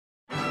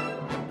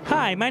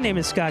Hi, my name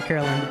is Scott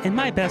Curlin, and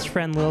my best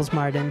friend Lils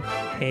Martin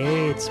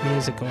hates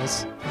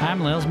musicals.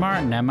 I'm Lils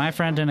Martin, and my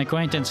friend and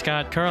acquaintance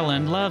Scott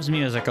Curlin loves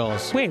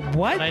musicals. Wait,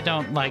 what? But I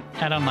don't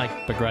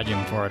begrudge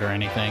him for it or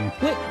anything.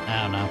 Wait,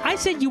 I don't know. I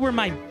said you were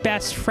my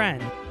best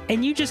friend,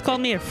 and you just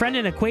called me a friend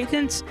and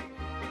acquaintance?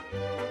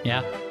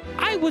 Yeah.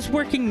 I was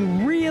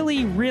working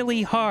really,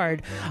 really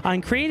hard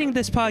on creating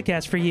this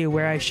podcast for you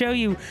where I show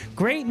you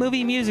great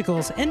movie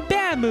musicals and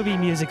bad movie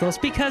musicals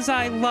because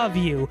I love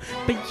you,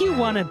 but you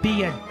want to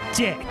be a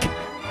dick.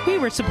 We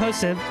were supposed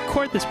to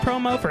record this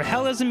promo for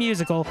Hell is a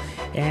Musical,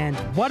 and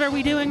what are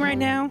we doing right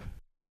now?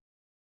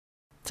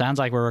 Sounds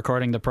like we're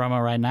recording the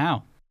promo right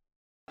now.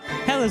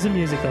 Hell is a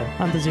Musical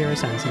on the Zero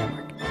Science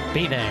Network.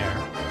 Be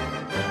there.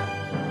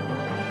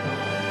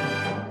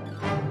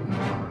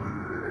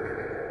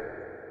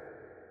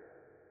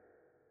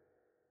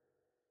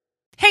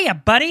 Hey,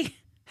 buddy!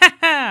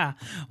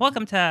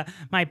 Welcome to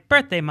my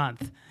birthday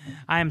month.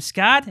 I'm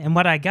Scott, and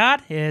what I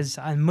got is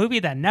a movie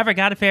that never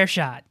got a fair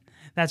shot.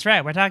 That's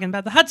right, we're talking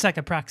about the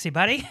Hudsucker Proxy,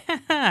 buddy.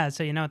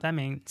 So you know what that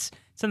means.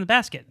 It's in the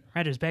basket,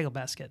 Writer's Bagel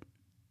Basket.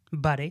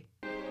 Buddy.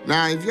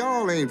 Now, if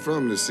y'all ain't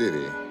from the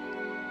city,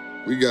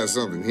 we got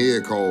something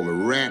here called a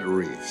rat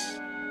race.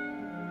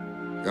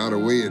 Got a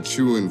way of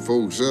chewing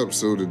folks up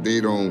so that they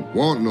don't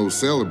want no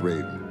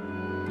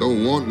celebrating,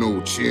 don't want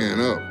no cheering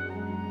up.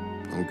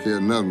 Don't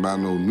care nothing about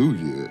no New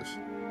Year's.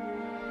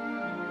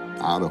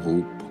 Out of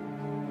hope,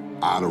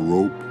 out of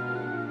rope,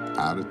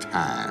 out of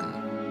time.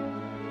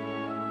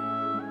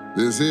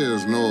 This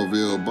here's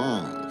Norville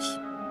Barnes.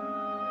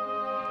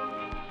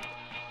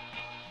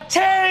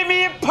 Tear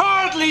me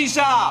apart,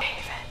 Lisa!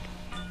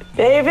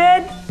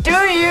 David, do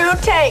you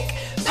take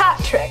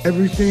Patrick?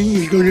 Everything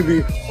is going to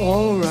be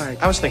all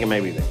right. I was thinking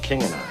maybe the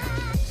King and I.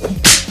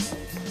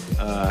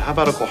 How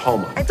about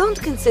Oklahoma? I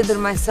don't consider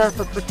myself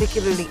a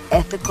particularly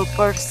ethical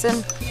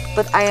person,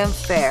 but I am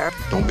fair.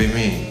 Don't be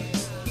mean.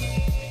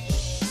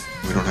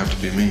 We don't have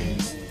to be mean.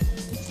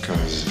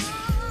 Because,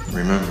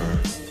 remember,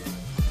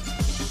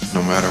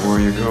 no matter where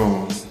you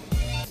go,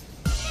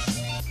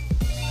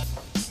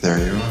 there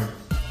you are.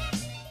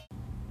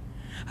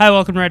 Hi,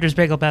 welcome to Writer's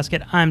Bagel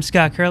Basket. I'm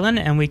Scott Curlin,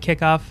 and we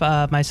kick off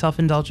my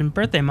self-indulgent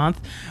birthday month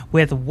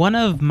with one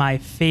of my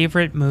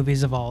favorite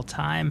movies of all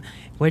time,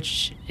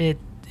 which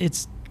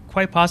it's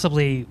quite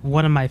possibly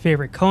one of my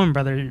favorite Coen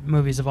Brothers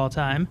movies of all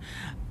time.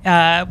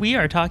 We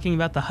are talking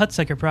about the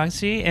Hudsucker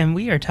Proxy, and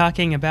we are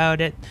talking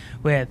about it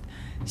with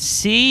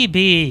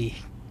CB,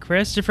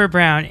 Christopher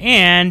Brown,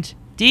 and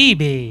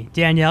DB,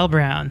 Danielle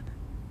Brown.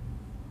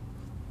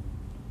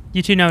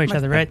 You two know each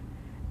other, right?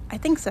 I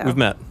think so. We've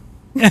met.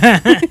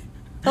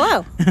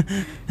 Hello.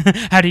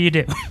 How do you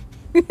do?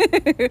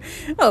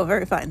 Oh,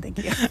 very fine, thank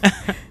you.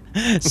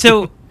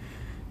 So,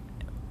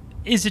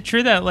 is it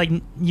true that, like,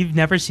 you've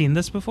never seen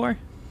this before?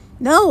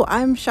 No,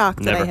 I'm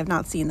shocked that Never. I have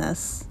not seen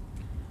this.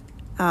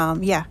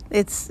 Yeah,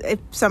 it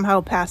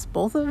somehow passed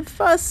both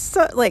of us.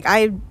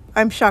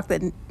 I'm shocked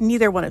that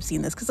neither one have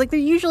seen this because, like, there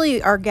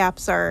usually our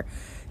gaps are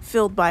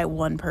filled by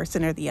one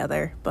person or the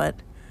other. But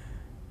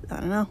I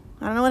don't know.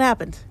 I don't know what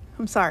happened.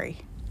 I'm sorry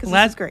because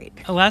this is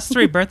great. The last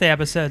three birthday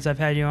episodes I've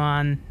had you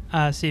on,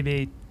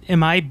 CB.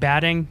 Am I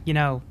batting?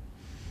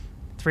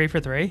 3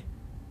 for 3?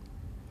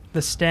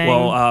 The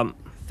Sting,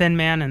 Thin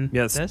Man, and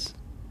yes. this.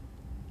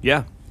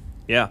 Yeah,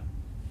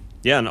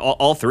 and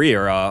all three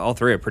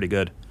are pretty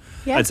good.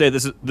 Yeah. I'd say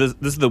this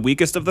is the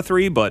weakest of the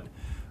three, but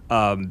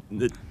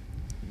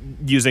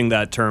using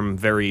that term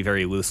very,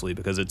 very loosely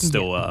because it's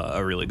still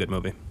a really good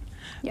movie.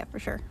 Yeah, for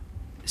sure.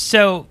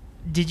 So,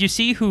 did you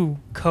see who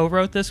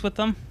co-wrote this with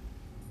them?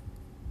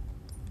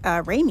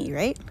 Raimi,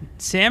 right?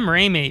 Sam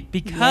Raimi,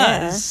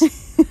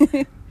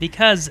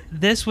 because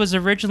this was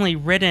originally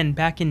written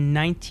back in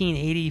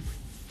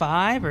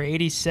 1985 or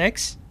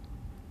 86.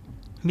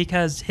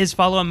 Because his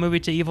follow-up movie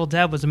to Evil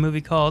Dead was a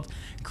movie called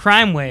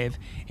Crime Wave,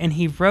 and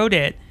he wrote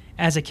it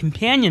as a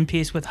companion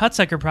piece with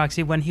Hudsucker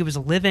Proxy when he was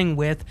living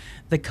with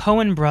the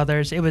Coen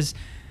brothers.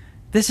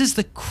 This is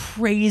the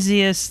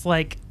craziest,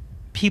 like,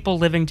 people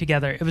living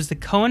together. It was the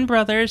Coen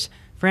brothers,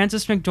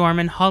 Frances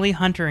McDormand, Holly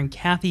Hunter, and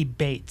Kathy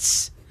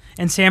Bates,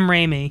 and Sam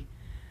Raimi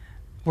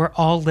were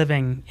all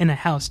living in a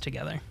house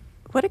together.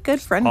 What a good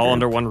friend All group.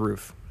 under one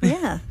roof.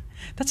 Yeah.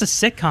 That's a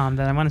sitcom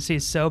that I want to see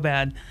so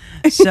bad.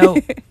 So,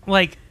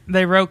 like,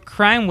 they wrote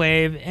Crime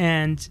Wave,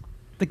 and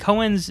the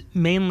Coens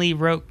mainly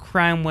wrote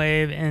Crime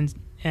Wave, and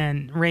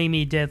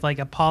Raimi did, like,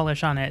 a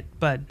polish on it,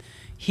 but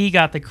he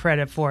got the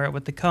credit for it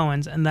with the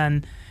Coens, and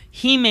then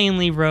he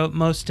mainly wrote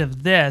most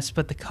of this,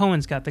 but the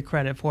Coens got the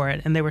credit for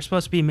it, and they were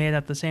supposed to be made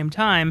at the same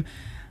time,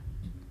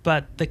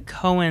 but the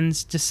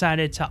Coens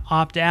decided to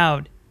opt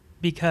out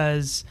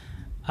because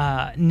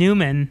Paul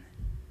Newman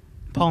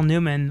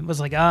was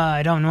like,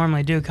 I don't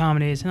normally do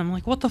comedies. And I'm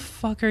like, what the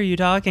fuck are you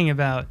talking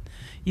about?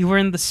 You were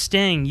in The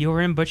Sting. You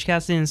were in Butch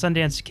Cassidy and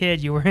Sundance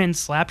Kid. You were in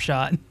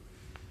Slapshot.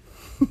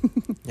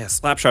 Yeah,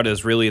 Slapshot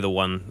is really the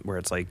one where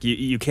it's like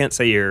you can't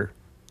say you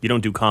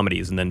don't do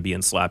comedies and then be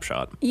in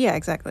Slapshot. Yeah,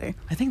 exactly.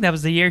 I think that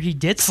was the year he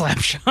did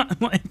Slapshot.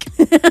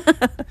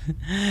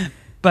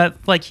 but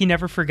like he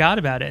never forgot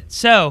about it.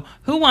 So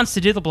who wants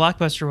to do the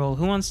blockbuster role?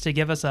 Who wants to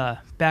give us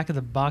a back of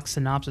the box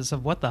synopsis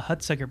of what the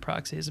Hudsucker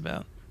Proxy is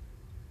about?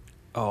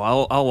 Oh,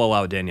 I'll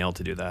allow Danielle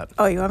to do that.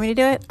 Oh, you want me to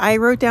do it? I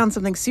wrote down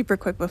something super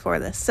quick before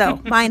this. So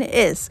mine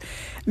is,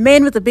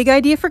 man with a big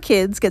idea for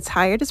kids gets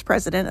hired as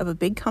president of a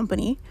big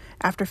company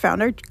after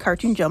founder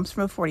cartoon jumps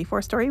from a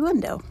 44-story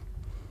window.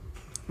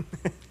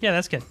 Yeah,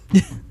 that's good.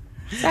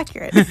 It's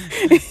accurate.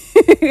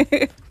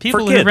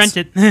 People For who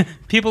kids.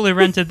 people who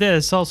rented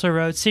this also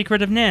wrote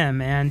Secret of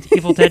Nim and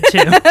Evil Dead 2.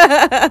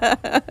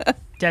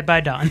 Dead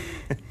by Dawn.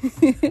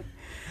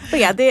 But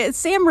yeah,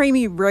 Sam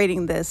Raimi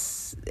writing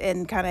this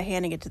and kind of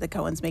handing it to the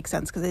Coens makes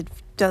sense because it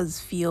does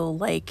feel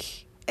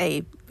like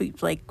a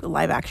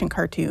live action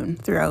cartoon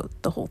throughout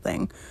the whole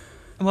thing,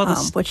 Well,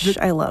 which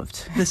I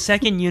loved. The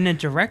second unit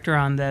director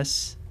on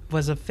this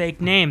was a fake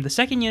name. The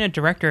second unit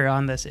director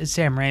on this is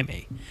Sam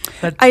Raimi.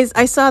 But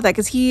I saw that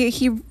because he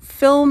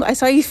filmed. I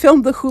saw he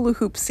filmed the hula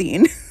hoop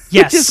scene.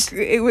 Yes.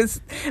 It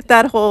was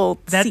that whole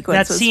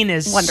sequence. That scene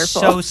is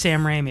wonderful. so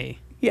Sam Raimi.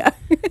 Yeah.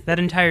 That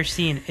entire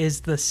scene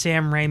is the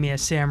Sam Raimi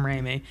as Sam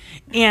Raimi.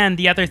 And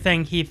the other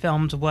thing he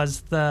filmed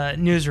was the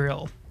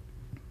newsreel.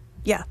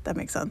 Yeah, that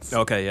makes sense.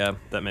 Okay, yeah,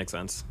 that makes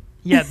sense.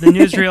 Yeah, the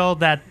newsreel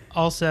that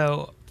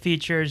also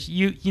features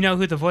you know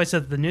who the voice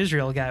of the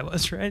newsreel guy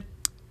was, right?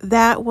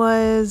 That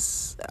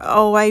was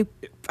I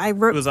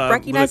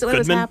recognized it when it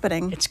was Goodman?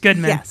 happening. It's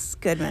Goodman. Yes,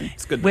 Goodman.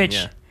 It's good.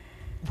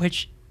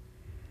 Which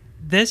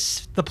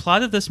the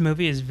plot of this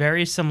movie is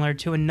very similar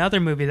to another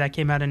movie that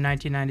came out in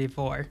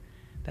 1994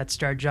 that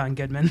starred John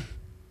Goodman.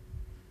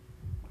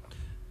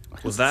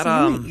 Was that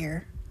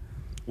year?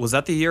 Was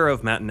that the year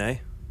of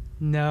Matinee?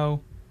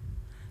 No.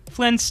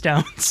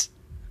 Flintstones.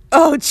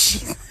 Oh,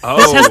 jeez. Oh,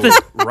 This has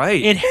the-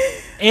 right.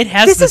 It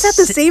has This the is at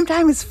the s- same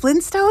time as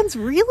Flintstones?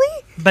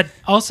 Really? But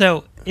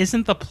also,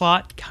 isn't the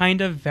plot kind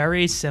of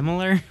very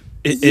similar?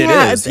 It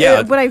is,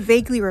 yeah. What I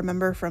vaguely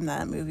remember from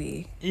that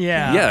movie.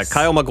 Yeah. Yeah,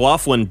 Kyle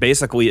MacLachlan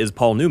basically is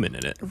Paul Newman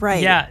in it.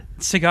 Right. Yeah,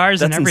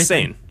 cigars That's and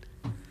everything.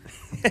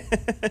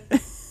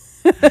 insane.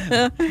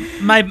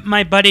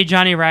 My buddy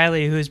Johnny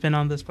Riley, who's been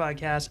on this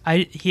podcast,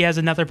 he has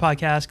another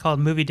podcast called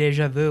Movie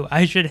Deja Vu.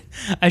 I should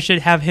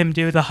have him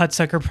do the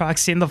Hudsucker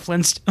Proxy and the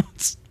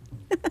Flintstones.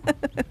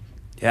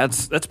 Yeah,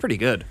 that's pretty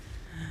good.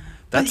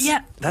 That's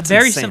that's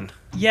very insane.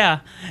 yeah,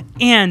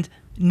 and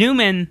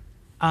Newman,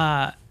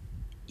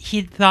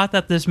 he thought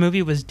that this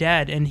movie was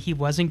dead and he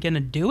wasn't gonna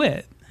do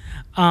it,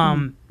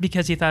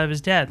 because he thought it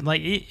was dead.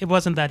 Like it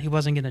wasn't that he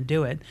wasn't gonna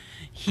do it.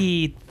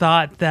 He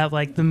thought that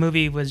like the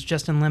movie was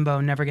just in limbo,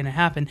 never gonna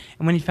happen.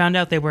 And when he found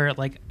out they were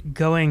like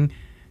going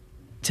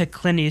to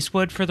Clint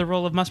Eastwood for the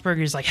role of Musburger,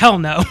 he's like, hell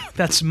no,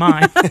 that's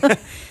mine.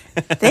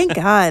 Thank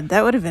God.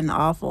 That would have been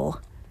awful.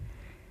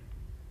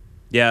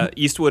 Yeah,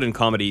 Eastwood and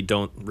comedy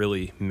don't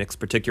really mix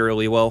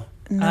particularly well.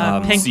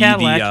 Pink see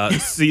Cadillac.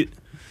 see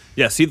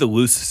the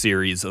Loose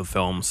series of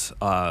films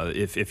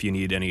if you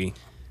need any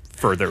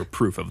further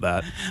proof of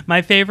that.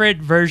 My favorite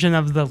version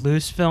of the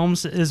Loose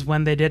films is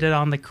when they did it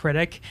on The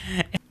Critic.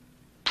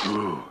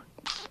 Ooh,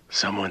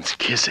 someone's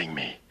kissing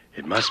me.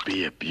 It must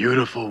be a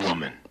beautiful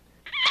woman.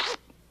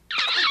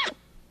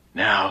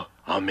 Now,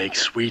 I'll make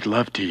sweet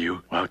love to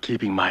you while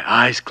keeping my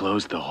eyes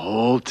closed the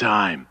whole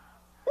time.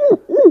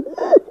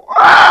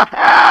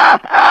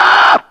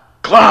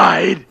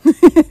 Clyde!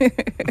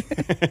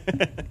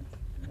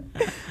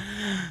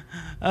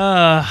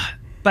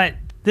 But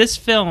this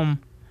film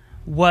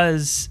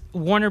was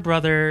Warner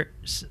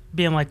Brothers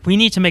being like, we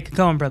need to make a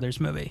Coen Brothers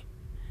movie.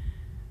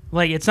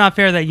 Like, it's not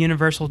fair that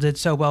Universal did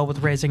so well with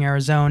Raising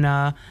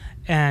Arizona,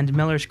 and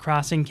Miller's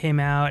Crossing came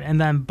out,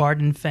 and then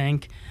Barton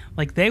Fink.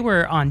 Like, they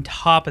were on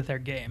top of their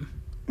game.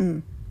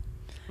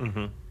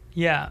 Mm-hmm.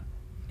 Yeah.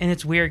 And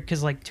it's weird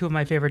because, like, two of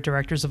my favorite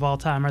directors of all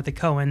time are the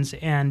Coens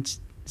and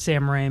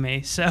Sam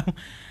Raimi.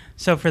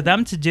 So for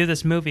them to do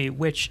this movie,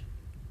 which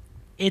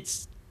it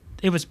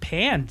was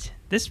panned.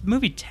 This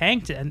movie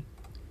tanked at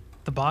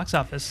the box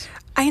office.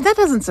 I mean, that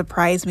doesn't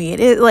surprise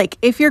me. Like,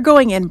 if you're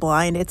going in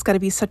blind, it's got to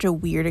be such a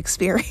weird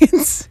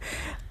experience.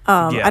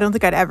 Yeah. I don't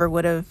think I'd ever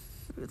would have,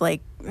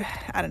 like,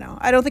 I don't know.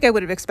 I don't think I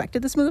would have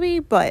expected this movie,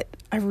 but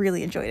I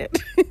really enjoyed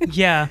it.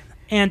 Yeah.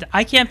 And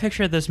I can't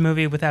picture this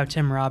movie without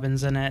Tim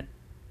Robbins in it.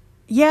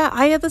 Yeah,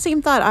 I had the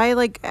same thought.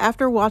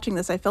 After watching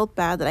this, I felt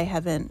bad that I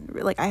haven't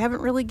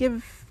really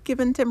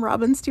given Tim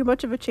Robbins too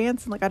much of a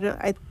chance. And like,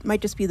 I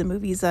might just be the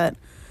movies that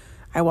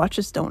I watch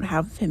just don't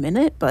have him in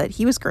it, but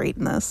he was great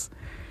in this.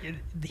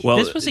 Well,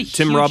 This was a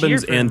Tim huge Robbins year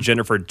for him. and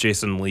Jennifer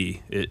Jason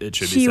Leigh, it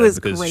should be She said, was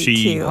because great,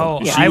 she, too. Oh,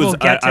 Yeah. she I was, will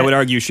get I would to-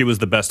 argue she was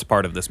the best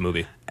part of this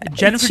movie.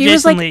 Jennifer She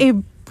was Jason like Leigh. a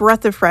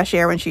breath of fresh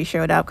air when she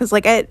showed up, because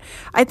like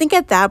I think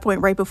at that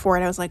point right before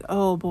it I was like,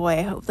 oh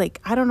boy,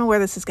 like I don't know where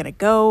this is gonna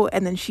go,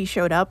 and then she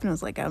showed up and I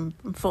was like, I'm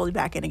fully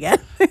back in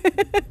again.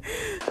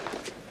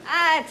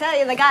 I tell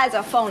you, the guy's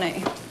a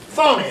phony.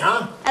 Phony,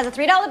 huh? Has a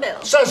 $3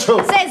 bill. Says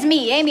who? Says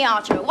me, Amy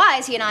Archer. Why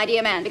is he an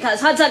idea man? Because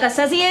Hudsucker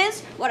says he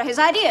is? What are his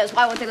ideas?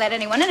 Why won't they let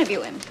anyone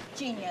interview him?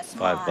 genius.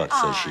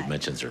 $5 says she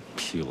mentions her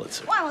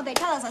Pulitzer. Why won't they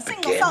tell us a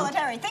single Again?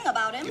 solitary thing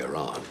about him? You're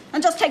on.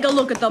 And just take a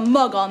look at the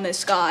mug on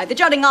this guy. The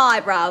jutting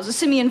eyebrows, the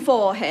simian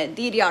forehead,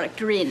 the idiotic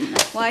grin.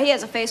 Why, he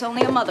has a face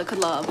only a mother could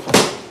love.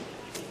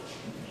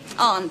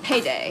 On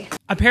payday.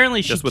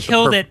 Apparently she Just with the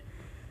killed it.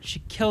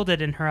 She killed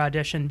it in her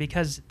audition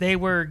because they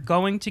were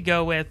going to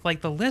go with, like,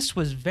 the list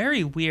was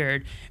very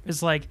weird. It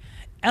was like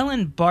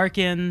Ellen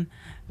Barkin,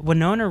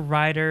 Winona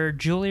Ryder,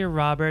 Julia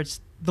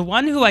Roberts. The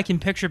one who I can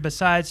picture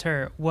besides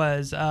her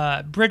was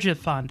Bridget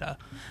Fonda.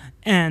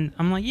 And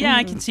I'm like, yeah,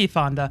 I can see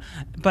Fonda.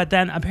 But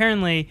then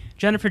apparently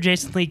Jennifer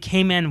Jason Leigh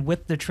came in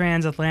with the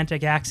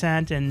transatlantic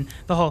accent and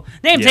the whole,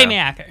 name's Amy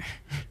Acker.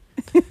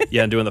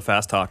 Yeah, and doing the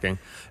fast talking.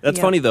 That's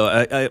funny, though.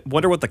 I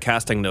wonder what the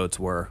casting notes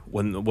were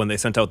when they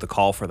sent out the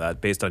call for that,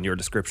 based on your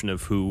description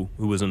of who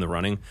was in the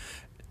running.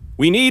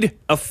 We need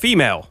a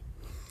female.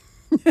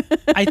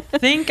 I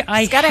think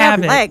I gotta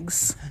have have it.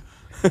 legs.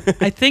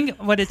 I think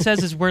what it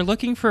says is we're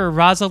looking for a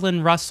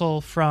Rosalind Russell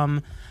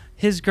from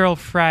His Girl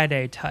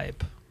Friday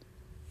type.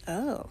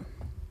 Oh.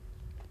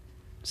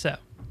 So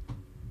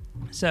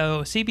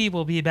CB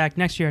will be back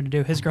next year to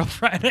do His Girl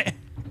Friday.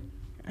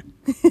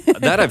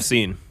 That I've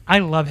seen. I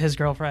love His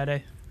Girl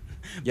Friday.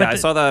 Yeah, But I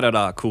saw that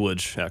at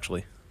Coolidge,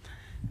 actually.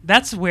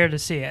 That's where to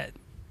see it.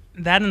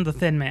 That and The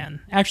Thin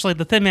Man. Actually,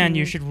 The Thin Man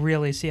you should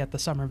really see at the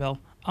Somerville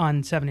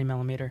on 70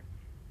 millimeter.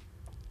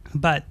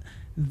 But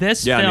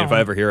this Yeah, film, I mean, if I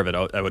ever hear of it,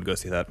 I would go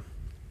see that.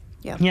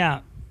 Yeah.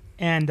 Yeah.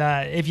 And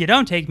if you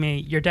don't take me,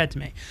 you're dead to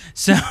me.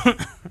 So,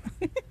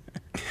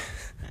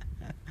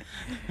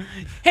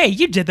 hey,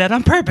 you did that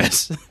on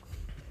purpose.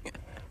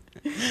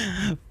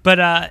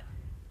 But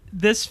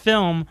this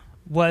film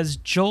was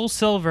Joel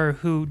Silver,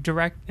 who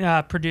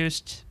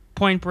produced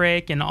Point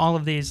Break and all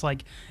of these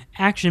like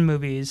action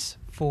movies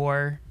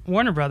for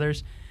Warner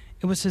Brothers.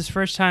 It was his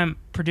first time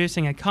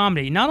producing a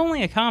comedy. Not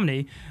only a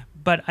comedy,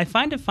 but I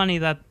find it funny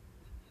that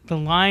the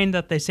line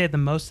that they say the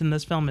most in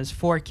this film is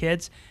for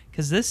kids,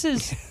 because this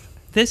is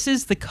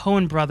the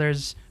Coen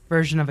Brothers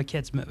version of a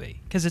kids movie,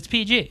 because it's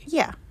PG.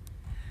 Yeah.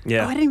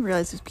 Yeah. Oh, I didn't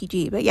realize it was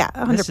PG, but yeah,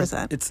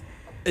 100%.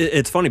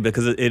 It's funny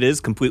because it is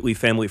completely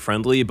family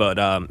friendly,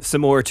 but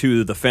similar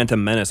to The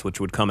Phantom Menace, which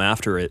would come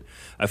after it,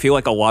 I feel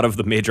like a lot of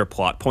the major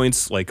plot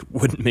points like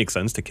wouldn't make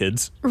sense to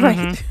kids.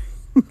 Right.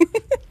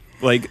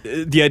 Like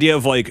the idea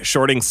of like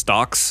shorting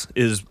stocks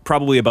is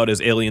probably about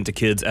as alien to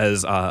kids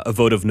as a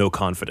vote of no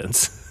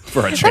confidence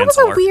for a chancellor.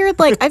 That was a weird,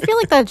 like, I feel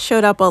like that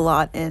showed up a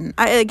lot in,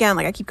 again,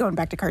 like I keep going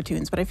back to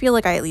cartoons, but I feel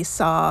like I at least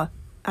saw,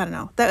 I don't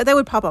know, that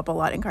would pop up a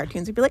lot in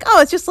cartoons. You'd be like,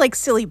 oh, it's just like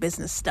silly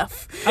business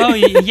stuff. Oh,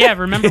 yeah.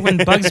 Remember when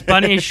Bugs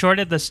Bunny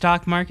shorted the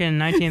stock market in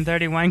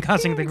 1931,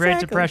 causing the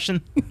Great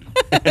Depression?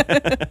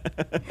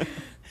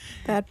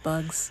 That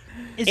Bugs.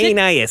 Ain't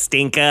I a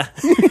stinker?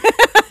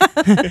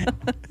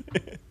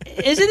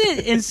 Isn't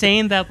it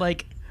insane that,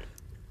 like,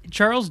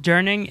 Charles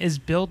Durning is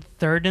billed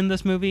third in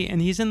this movie,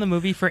 and he's in the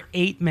movie for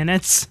 8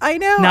 minutes? I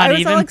know. Not I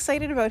was even. all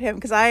excited about him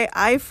because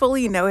I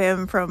fully know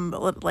him from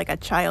like a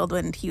child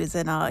when he was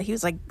in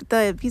he's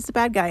the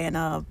bad guy in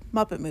a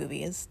Muppet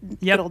movie, is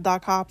good old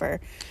Doc Hopper.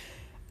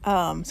 So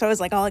I was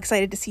like all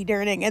excited to see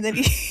Durning, and then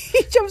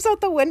he jumps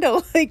out the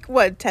window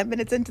like 10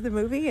 minutes into the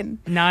movie, and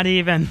Not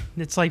even.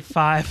 It's like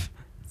 5.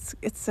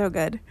 it's so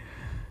good.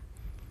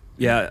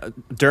 Yeah,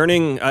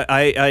 Durning,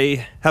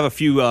 I have a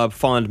few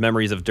fond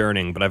memories of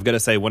Durning, but I've got to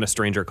say When a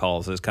Stranger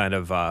Calls is kind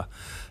of,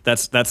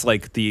 that's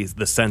like the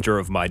center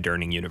of my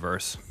Durning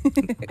universe.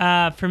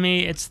 For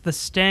me, it's The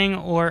Sting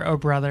or Oh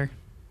Brother.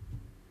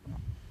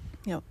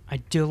 Yep. I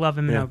do love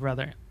him in Yeah. Oh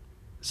Brother.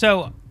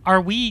 So,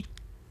 are we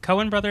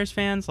Coen Brothers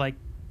fans? Like,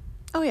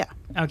 Oh yeah.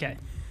 okay.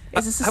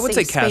 Is this a I would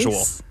say safe casual.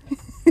 space?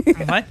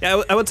 What?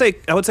 Yeah, I would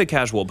say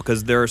casual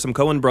because there are some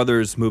Coen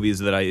Brothers movies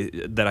that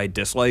I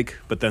dislike,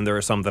 but then there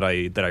are some that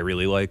I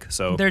really like.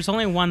 So There's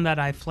only one that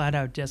I flat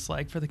out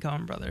dislike for the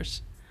Coen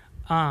Brothers,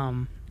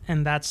 and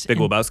that's Big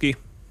Lebowski.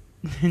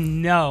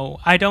 No,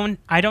 I don't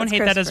That's hate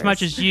that as much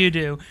Christopher's. as you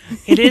do.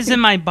 It is in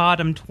my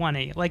bottom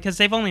 20, like, because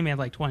they've only made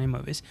like 20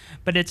 movies,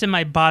 but it's in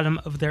my bottom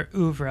of their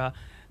oeuvre.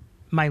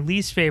 My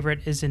least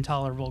favorite is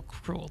Intolerable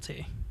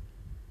Cruelty.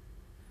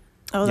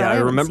 Oh, Yeah, that I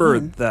haven't remember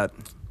seen. that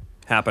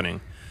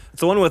happening. It's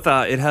the one with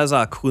it has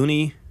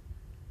Clooney.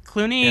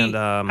 Clooney,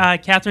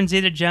 And, Catherine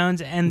Zeta-Jones,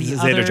 and the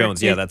other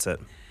Zeta-Jones. Yeah, that's it.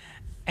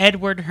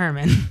 Edward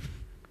Herman.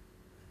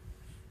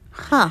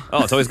 Huh.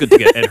 Oh, it's always good to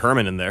get Ed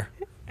Herman in there.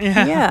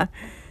 Yeah.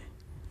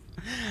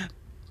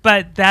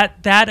 But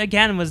that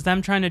again was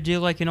them trying to do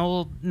like an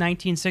old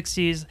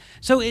 1960s.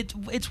 So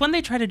it's when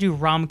they try to do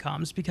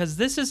rom-coms, because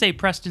this is a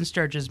Preston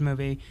Sturges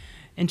movie.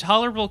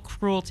 Intolerable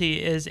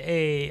Cruelty is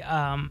a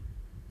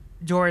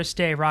Doris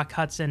Day, Rock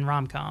Hudson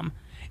rom-com.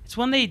 It's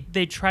when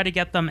they try to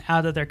get them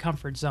out of their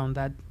comfort zone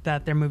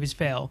that their movies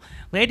fail.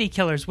 Lady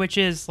Killers, which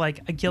is like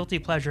a guilty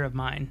pleasure of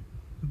mine.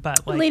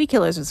 But like, Lady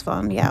Killers was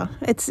fun. Yeah,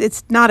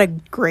 it's not a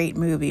great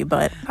movie,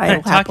 but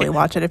I'll happily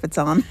watch it if it's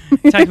on.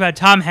 talk about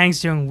Tom Hanks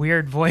doing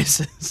weird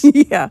voices.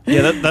 Yeah.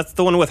 Yeah, that's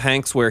the one with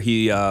Hanks where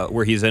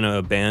he's in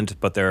a band,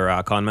 but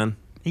they're con men.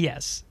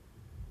 Yes.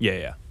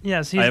 Yeah.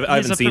 Yes, I haven't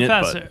he's a seen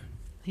professor. it,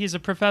 He's a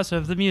professor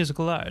of the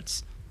musical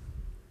arts.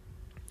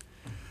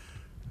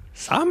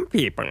 Some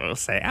people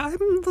say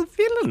I'm the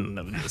villain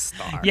of the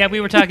story. Yeah,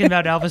 we were talking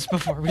about Elvis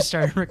before we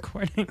started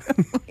recording.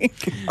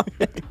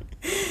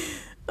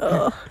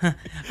 Oh.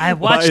 I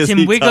watched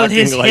him wiggle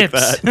his like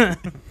hips.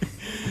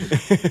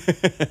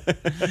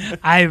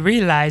 I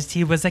realized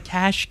he was a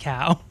cash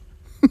cow.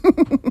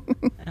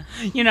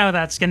 You know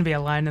that's going to be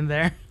a line in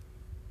there.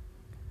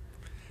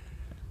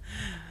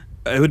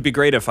 It would be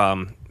great if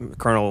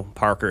Colonel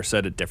Parker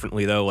said it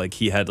differently, though. Like,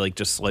 he had, like,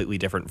 just slightly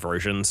different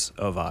versions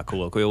of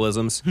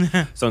colloquialisms.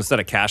 So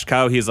instead of cash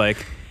cow, he's like,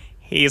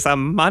 he's a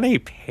money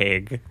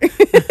pig.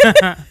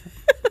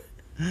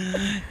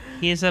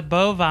 He's a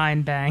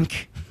bovine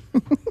bank.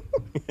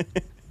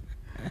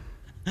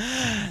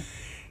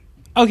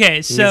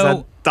 Okay, so... He's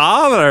a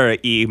dollar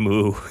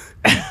emu.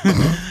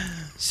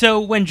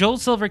 So when Joel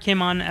Silver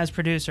came on as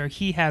producer,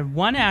 he had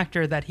one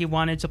actor that he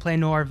wanted to play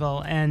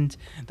Norville, and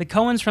the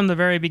Coens from the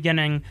very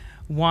beginning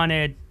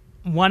wanted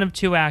one of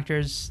two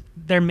actors.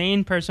 Their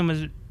main person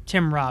was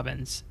Tim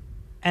Robbins,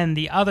 and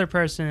the other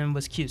person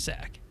was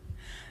Cusack,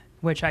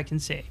 which I can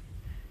see.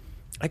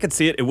 I could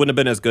see it. It wouldn't have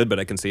been as good, but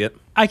I can see it.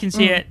 I can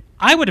see it.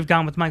 I would have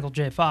gone with Michael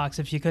J. Fox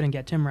if you couldn't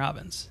get Tim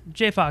Robbins.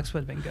 J. Fox would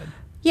have been good.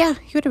 Yeah,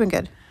 he would have been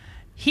good.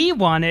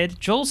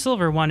 Joel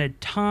Silver wanted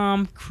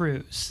Tom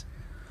Cruise.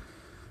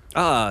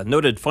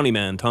 Noted funny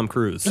man, Tom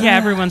Cruise. Yeah,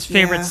 everyone's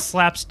favorite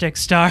slapstick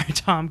star,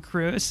 Tom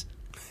Cruise.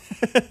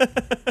 Again,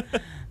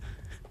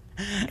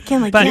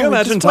 like, Can you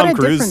imagine just what Tom a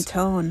Cruise? different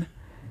tone.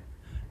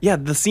 Yeah,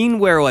 the scene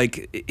where,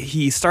 like,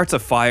 he starts a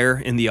fire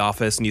in the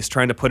office and he's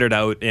trying to put it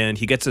out and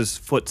he gets his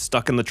foot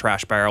stuck in the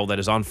trash barrel that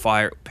is on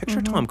fire. Picture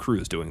Tom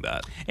Cruise doing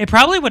that. It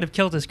probably would have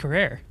killed his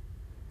career.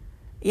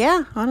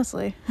 Yeah,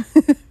 honestly.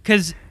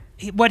 Because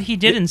what he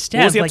did instead...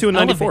 What was he up to in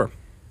 94?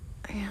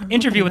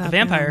 Interview with the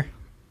Vampire.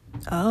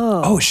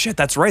 Oh, shit,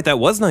 that's right. That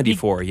was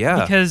 94,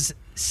 yeah. Because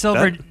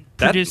Silver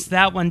produced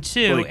that one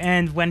too, like,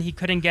 and when he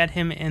couldn't get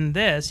him in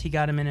this, he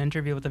got him an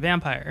Interview with the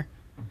Vampire.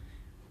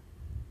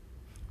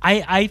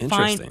 I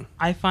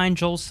find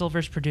Joel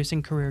Silver's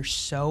producing career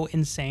so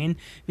insane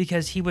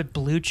because he would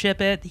blue chip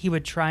it. He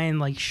would try and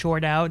like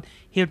short out.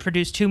 He would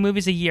produce 2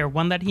 movies a year,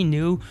 one that he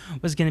knew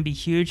was going to be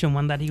huge and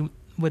one that he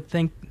would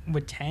think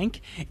would tank.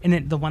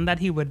 And the one that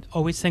he would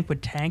always think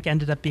would tank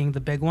ended up being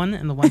the big one,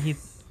 and the one he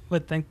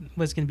would think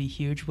was going to be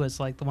huge was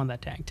like the one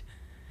that tanked.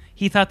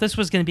 He thought this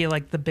was going to be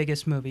like the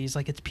biggest movie. He's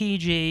like, it's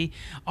PG.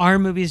 Our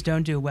movies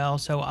don't do well,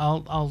 so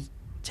I'll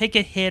take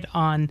a hit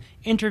on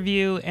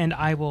Interview and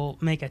I will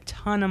make a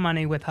ton of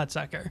money with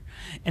Hudsucker.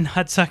 And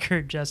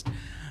Hudsucker just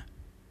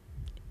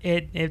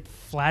it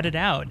flatted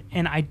out,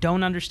 and I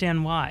don't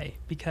understand why,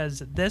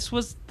 because this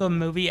was the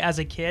movie as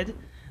a kid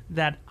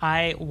that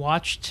I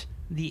watched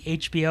the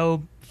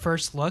HBO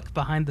first look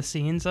behind the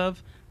scenes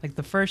of. Like,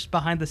 the first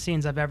behind the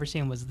scenes I've ever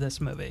seen was this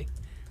movie.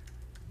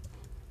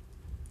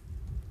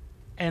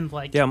 And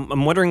like, yeah,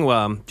 I'm wondering,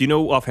 do you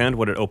know offhand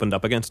what it opened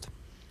up against?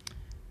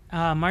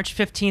 March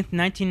 15th,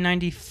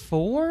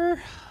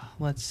 1994.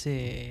 Let's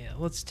see.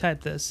 Let's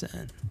type this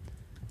in.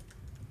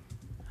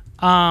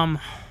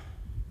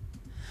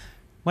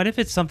 What if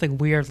it's something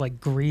weird like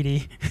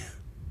Greedy?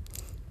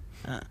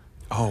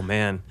 Oh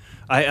man,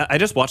 I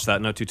just watched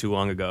that not too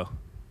long ago.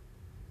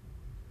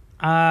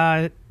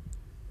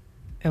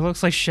 It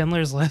looks like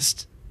Schindler's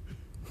List.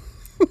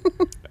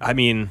 I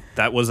mean,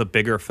 that was a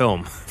bigger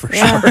film for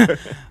sure.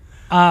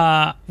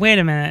 Wait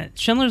a minute.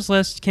 Schindler's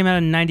List came out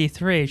in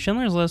 93.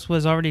 Schindler's List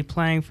was already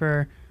playing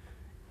for...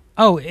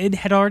 Oh, it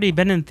had already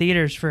been in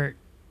theaters for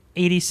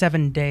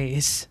 87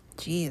 days.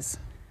 Jeez.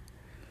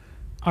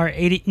 Or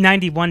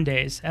 91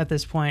 days at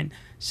this point.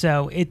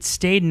 So it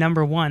stayed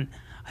number 1.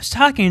 I was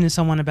talking to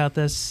someone about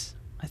this.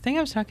 I think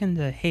I was talking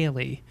to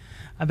Haley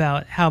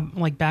about how,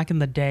 like, back in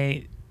the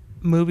day,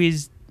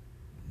 movies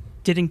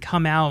didn't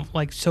come out,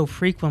 like, so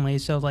frequently.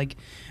 So, like,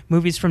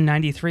 movies from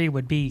 93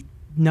 would be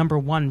number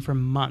 1 for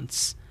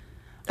months.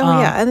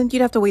 Oh, yeah. And then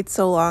you'd have to wait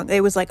so long.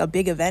 It was like a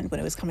big event when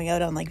it was coming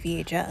out on like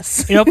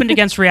VHS. It opened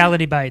against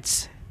Reality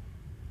Bites.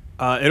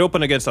 It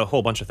opened against a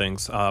whole bunch of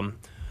things.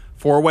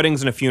 4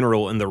 Weddings and a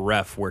Funeral and The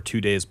Ref were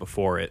 2 days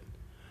before it.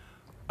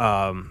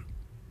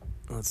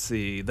 Let's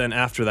see. Then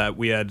after that,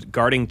 we had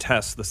Guarding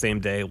Tess the same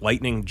day.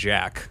 Lightning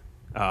Jack,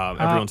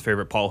 everyone's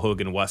favorite Paul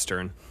Hogan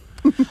Western.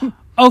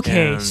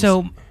 Okay,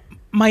 so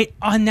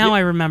now I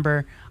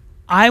remember.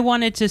 I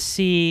wanted to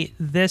see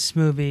this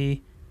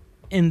movie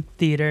in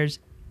theaters,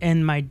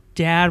 and my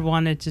dad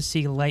wanted to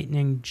see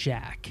Lightning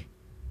Jack.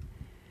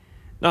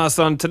 No,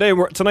 son, tonight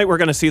we're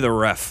going to see The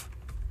Ref.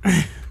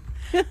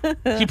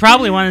 He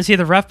probably wanted to see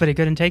The Ref, but he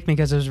couldn't take me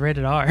because it was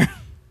rated R.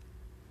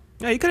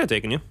 Yeah, he could have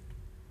taken you.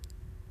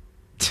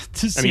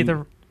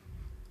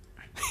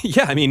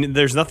 Yeah, I mean,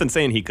 there's nothing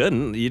saying he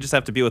couldn't. You just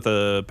have to be with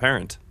a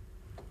parent.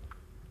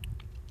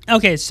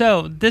 Okay,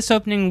 so this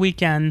opening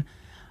weekend...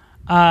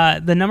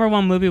 the number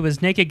 1 movie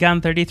was Naked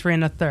Gun 33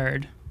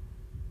 1/3,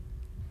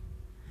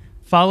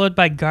 followed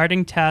by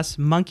Guarding Tess,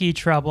 Monkey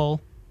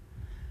Trouble,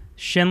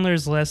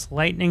 Schindler's List,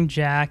 Lightning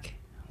Jack.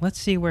 Let's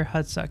see where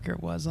Hudsucker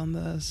was on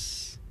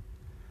this.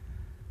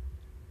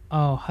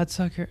 Oh,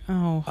 Hudsucker.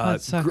 Oh,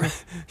 Hudsucker.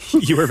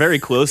 You were very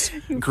close.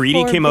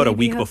 Greedy poor came out a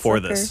baby week before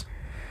Hudsucker. this.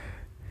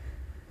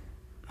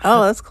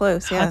 Oh, that's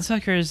close. Yeah.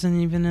 Hudsucker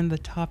isn't even in the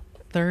top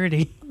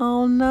 30.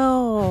 Oh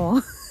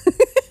no.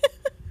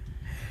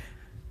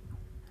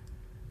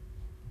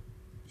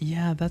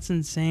 Yeah, that's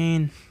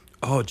insane.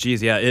 Oh,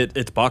 geez, yeah.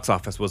 Its box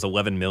office was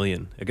 11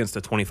 million against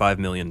a 25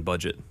 million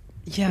budget.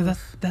 Yeah,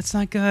 that's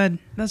not good.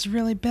 That's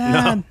really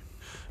bad.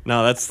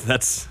 No,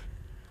 that's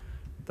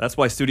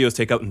why studios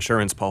take out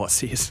insurance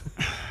policies.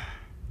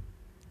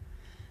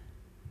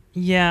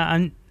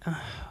 Yeah,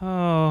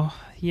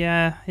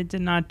 yeah, it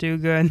did not do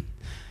good.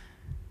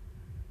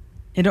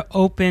 It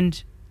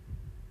opened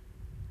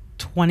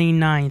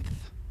 29th.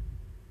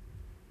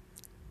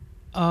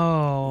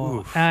 Oh,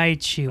 Oof. ay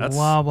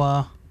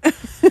chihuahua.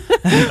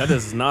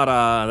 That's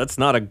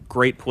not a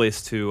great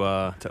place to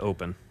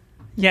open.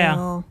 Yeah.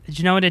 No. Did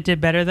you know what it did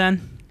better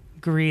than?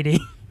 Greedy.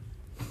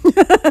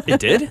 It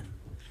did?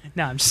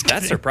 No, I'm just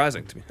That's kidding.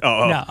 surprising to me.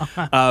 Oh.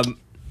 No.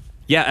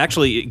 Yeah,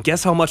 actually,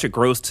 guess how much it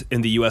grossed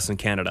in the U.S. and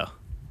Canada?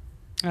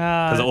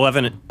 Because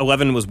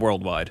 11 was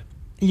worldwide.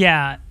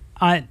 Yeah.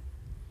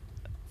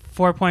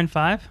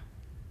 4.5?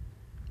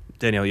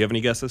 Danielle, you have any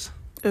guesses?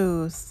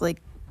 Ooh, it's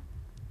like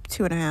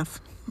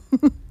 2.5.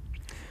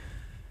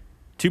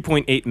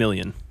 2.8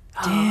 million.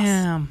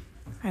 Damn.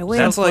 I win.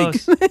 That's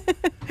Close.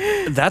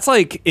 That's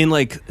like in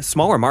like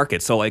smaller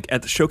markets. So like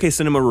at the Showcase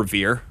Cinema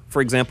Revere,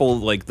 for example,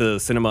 like the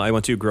cinema I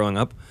went to growing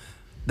up,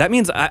 that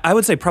means I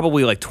would say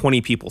probably like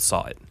 20 people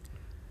saw it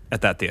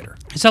at that theater.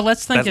 So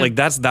let's think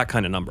That's that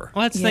kind of number.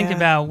 Let's think Yeah.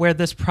 about where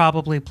this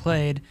probably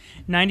played.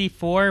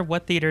 94,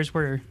 what theaters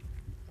were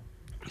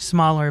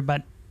smaller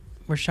but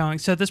were showing?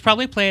 So this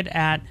probably played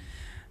at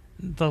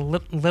the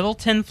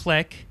Littleton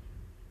Flick,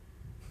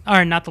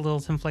 or not the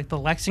Littleton Flick, the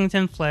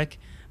Lexington Flick,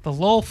 the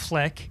Lowell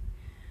Flick,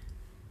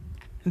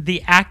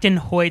 the Acton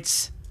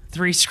Hoyts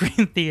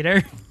 3-screen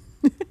theater.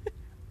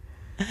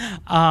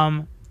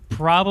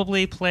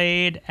 Probably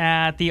played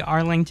at the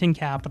Arlington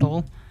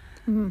Capitol.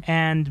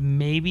 And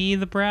maybe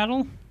the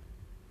Brattle?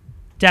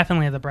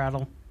 Definitely the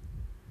Brattle.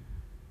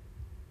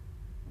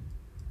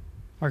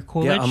 Or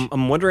Coolidge? Yeah,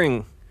 I'm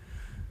wondering.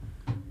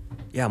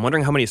 Yeah, I'm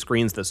wondering how many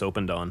screens this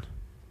opened on.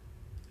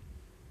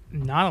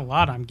 Not a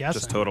lot, I'm guessing.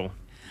 Just total.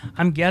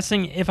 I'm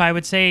guessing if I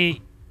would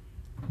say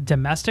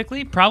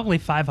domestically, probably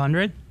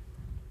 500.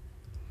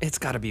 It's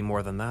got to be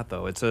more than that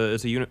though. It's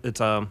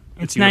Universal,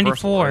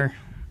 94. right?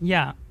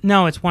 Yeah.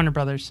 No, it's Warner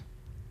Brothers.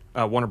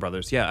 Warner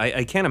Brothers. Yeah,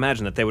 I can't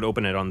imagine that they would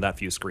open it on that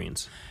few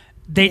screens.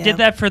 They Yeah. did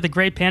that for the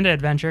Great Panda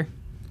Adventure.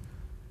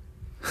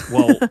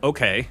 Well,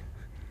 okay.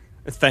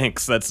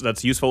 Thanks.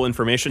 That's useful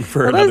information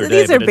for Well, another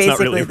day, these are but it's not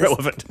really basically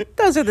relevant.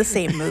 Those are the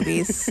same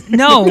movies.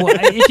 No,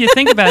 if you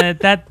think about it,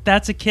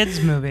 that's a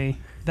kids movie.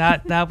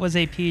 That was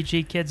a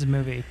PG kids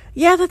movie.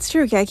 Yeah, that's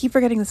true. Yeah, I keep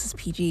forgetting this is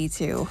PG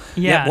too.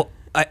 Yeah. Well,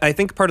 I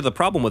think part of the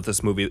problem with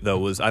this movie though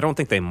was I don't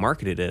think they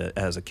marketed it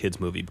as a kids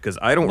movie because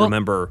I don't Well,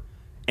 remember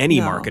any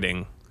no.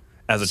 marketing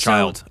as a So-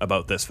 child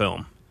about this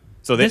film.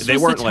 So they This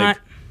was weren't the like.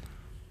 ti-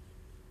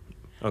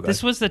 Okay.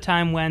 This was the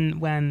time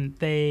when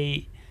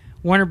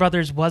Warner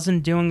Brothers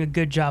wasn't doing a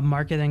good job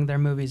marketing their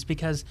movies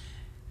because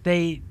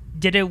they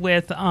did it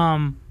with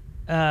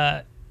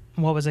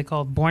what was it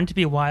called? Born to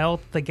Be Wild,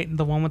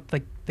 the one with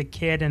the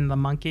kid and the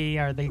monkey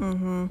or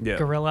the Yeah.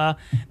 gorilla.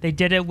 They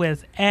did it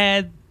with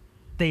Ed.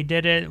 They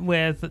did it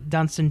with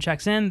Dunstan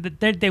Checks In.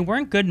 They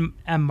weren't good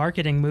at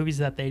marketing movies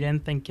that they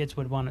didn't think kids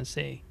would want to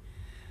see.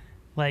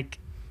 Like,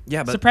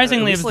 Yeah, but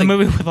surprisingly, at it was least, the like-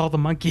 movie with all the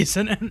monkeys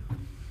in it.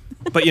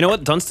 But you know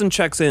what? Dunstan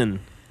Checks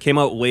In came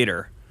out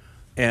later,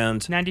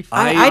 and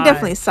 95. I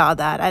definitely saw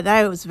that.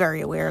 I was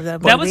very aware of that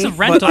movie. That was a But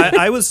rental.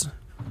 I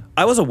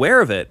was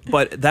aware of it,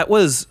 but that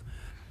was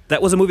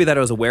a movie that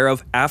I was aware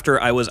of after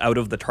I was out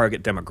of the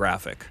target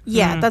demographic.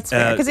 Yeah, that's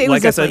fair. Because it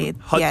like was I said,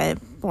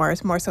 definitely,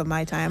 more so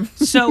my time.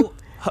 So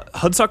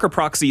Hudsucker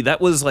Proxy, that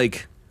was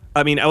like,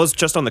 I mean, I was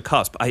just on the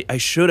cusp. I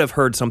should have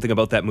heard something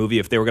about that movie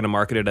if they were going to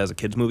market it as a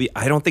kids movie.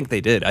 I don't think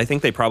they did. I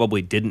think they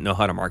probably didn't know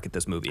how to market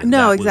this movie. and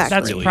No, that was exactly.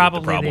 that's really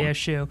probably the problem.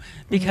 issue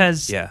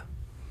because Yeah.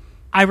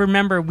 I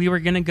remember we were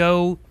gonna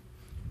go.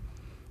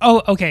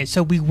 Oh, okay.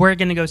 So we were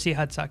gonna go see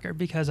Hudsucker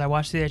because I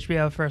watched the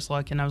HBO First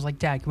Look and I was like,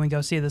 "Dad, can we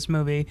go see this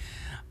movie?"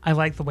 I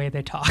like the way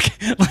they talk.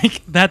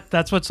 Like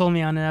that's what sold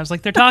me on it. I was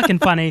like, "They're talking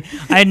funny."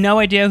 I had no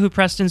idea who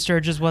Preston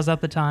Sturges was at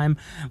the time.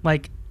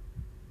 Like,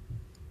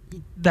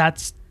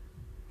 that's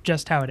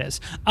just how it is.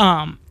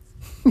 And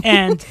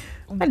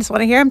I just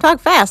want to hear him talk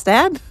fast,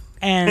 Dad.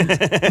 and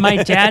my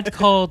dad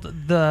called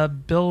the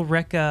Bill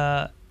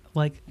Ricca,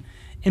 like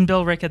in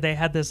Bill Ricca, they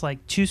had this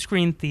like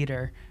 2-screen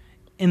theater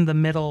in the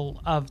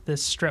middle of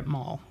this strip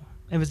mall.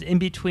 It was in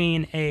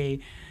between a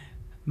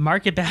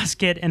Market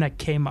Basket and a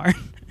Kmart.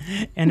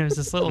 And it was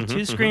this little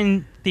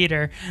 2-screen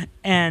theater.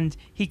 And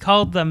he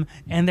called them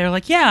and they're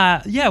like,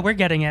 yeah, we're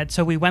getting it.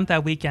 So we went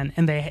that weekend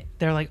and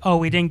they're like, oh,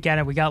 we didn't get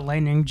it. We got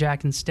Lightning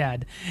Jack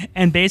instead.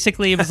 And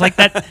basically it was like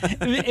that.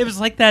 It was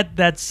like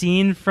that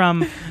scene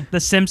from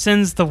The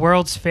Simpsons, The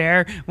World's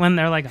Fair, when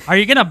they're like, are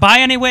you going to buy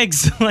any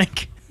wigs?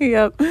 Like,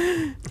 Yep.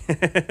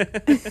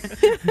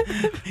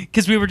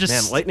 because we were just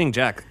Man, Lightning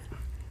Jack.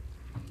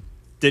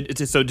 Did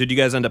you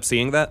guys end up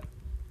seeing that?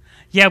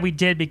 Yeah, we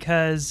did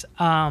because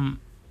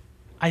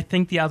I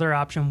think the other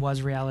option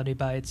was Reality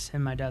Bites,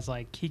 and my dad's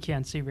like, he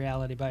can't see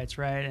Reality Bites,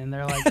 right? And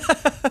they're like,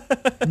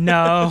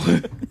 no.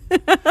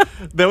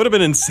 That would have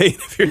been insane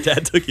if your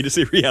dad took you to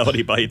see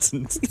Reality Bites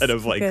instead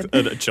of like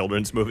a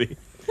children's movie.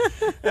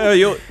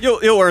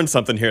 You'll learn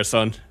something here,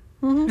 son.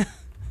 Mm-hmm.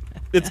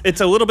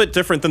 It's a little bit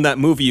different than that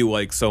movie you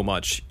like so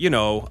much. You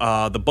know,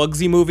 the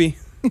Bugsy movie.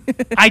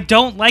 I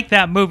don't like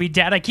that movie,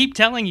 Dad. I keep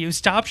telling you,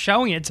 stop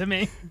showing it to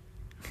me.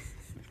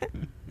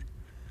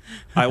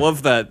 I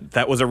love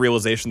that was a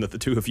realization that the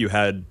two of you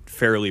had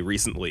fairly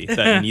recently,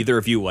 that neither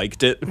of you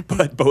liked it,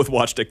 but both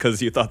watched it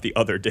because you thought the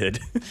other did.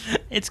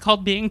 It's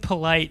called being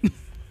polite.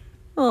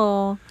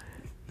 Oh.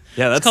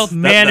 Yeah, that's called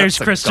Manners,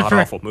 that's a Christopher.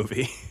 god-awful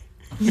movie.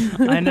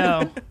 I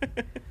know.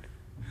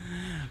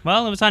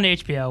 Well, it was on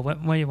HBO.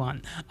 What do you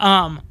want?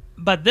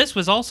 But this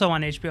was also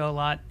on HBO a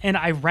lot, and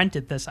I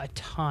rented this a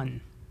ton.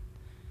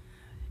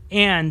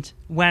 And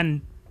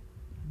when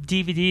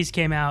DVDs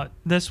came out,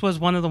 this was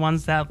one of the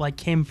ones that like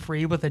came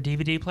free with a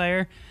DVD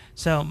player.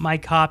 So my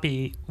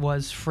copy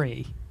was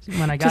free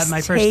when I got Just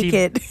my first take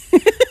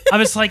DVD. I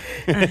was like,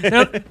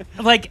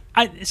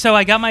 so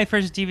I got my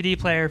first DVD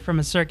player from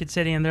a Circuit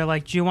City, and they're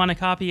like, "Do you want a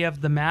copy of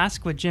The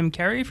Mask with Jim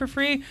Carrey for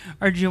free,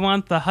 or do you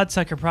want the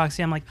Hudsucker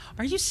Proxy?" I'm like,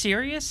 "Are you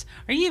serious?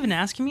 Are you even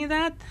asking me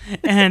that?"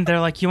 And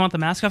they're like, "You want The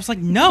Mask?" I was like,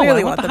 "No,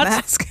 Clearly I want the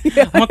Mask.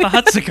 I want the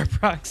Hudsucker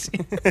Proxy."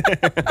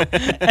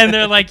 And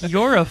they're like,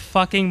 "You're a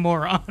fucking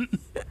moron."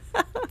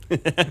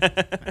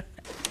 The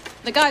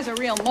guy's a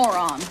real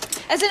moron.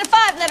 As in a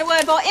 5-letter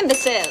word for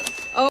imbecile.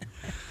 Oh.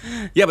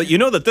 Yeah, but you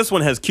know that this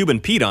one has Cuban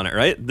Pete on it,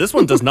 right? This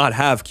one does not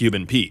have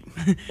Cuban Pete.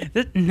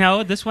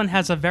 No, this one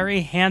has a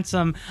very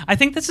handsome. I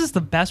think this is the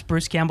best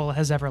Bruce Campbell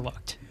has ever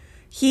looked.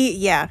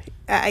 He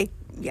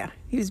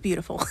was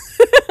beautiful.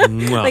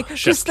 Like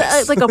just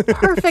like a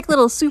perfect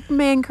little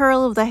Superman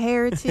curl of the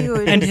hair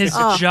too, and his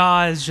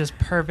jaw is just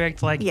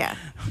perfect. Like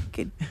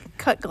could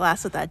cut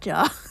glass with that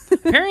jaw.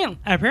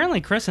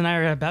 Apparently, Chris and I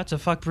are about to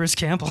fuck Bruce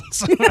Campbell.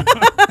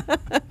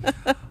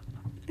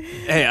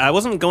 Hey, I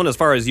wasn't going as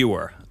far as you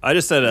were. I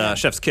just said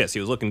chef's kiss. He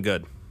was looking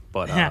good.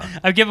 But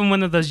I've given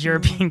one of those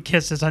European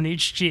kisses on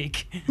each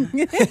cheek.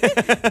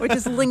 Or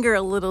just linger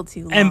a little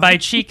too long. And by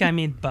cheek, I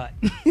mean butt.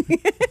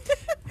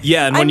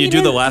 Yeah, and when you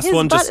do the last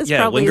one, just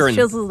linger as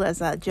chiseled as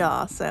that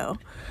jaw. So.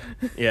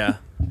 Yeah.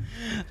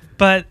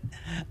 But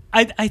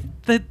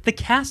the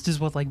cast is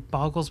what like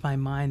boggles my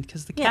mind,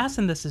 because the cast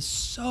in this is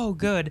so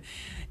good,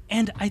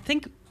 and I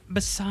think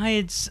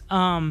besides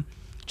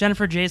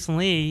Jennifer Jason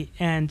Leigh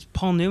and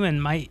Paul Newman,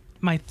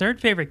 my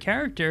third favorite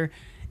character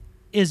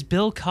is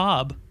Bill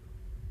Cobb.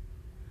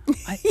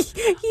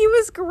 He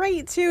was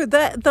great too.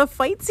 The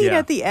fight scene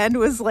at the end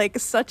was like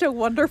such a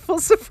wonderful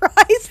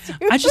surprise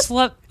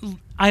too.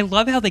 I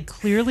love how they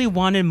clearly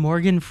wanted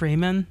Morgan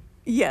Freeman.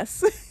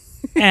 Yes.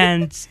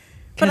 And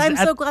but I'm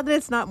so glad that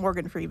it's not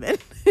Morgan Freeman.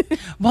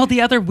 Well,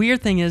 the other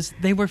weird thing is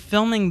they were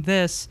filming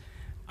this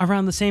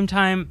around the same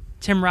time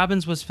Tim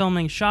Robbins was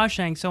filming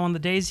Shawshank, so on the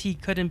days he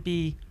couldn't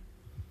be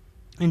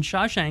in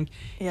Shawshank,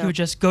 he would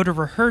just go to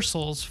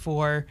rehearsals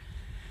for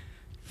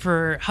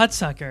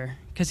Hudsucker,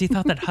 because he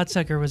thought that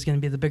Hudsucker was going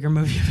to be the bigger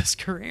movie of his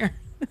career.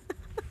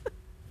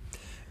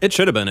 It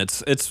should have been.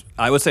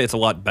 I would say it's a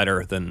lot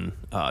better than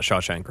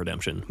Shawshank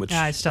Redemption, which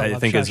I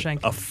think Shawshank.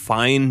 is a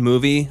fine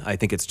movie. I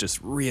think it's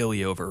just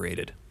really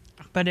overrated.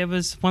 But it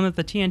was one of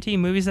the TNT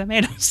movies that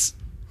made us.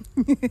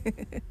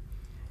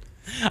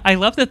 I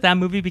love that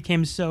movie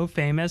became so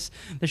famous.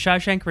 The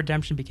Shawshank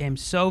Redemption became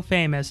so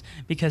famous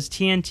because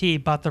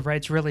TNT bought the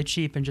rights really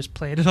cheap and just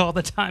played it all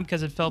the time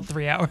because it filled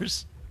 3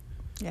 hours.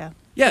 Yeah.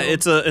 Yeah,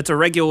 it's a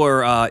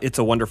regular It's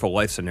a Wonderful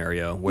Life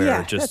scenario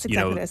where just that's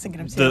exactly what I was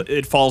thinking of too.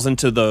 it falls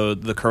into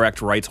the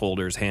correct rights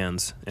holder's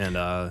hands, and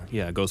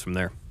it goes from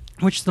there.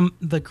 Which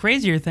the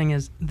crazier thing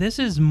is, this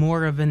is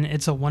more of an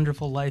It's a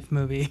Wonderful Life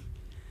movie.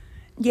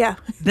 Yeah,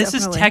 this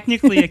definitely. is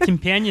technically a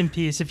companion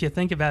piece if you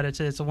think about it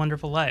to It's a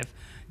Wonderful Life.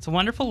 It's a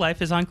Wonderful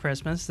Life is on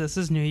Christmas. This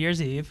is New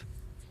Year's Eve.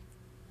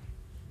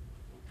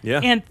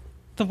 Yeah. And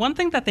the one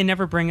thing that they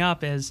never bring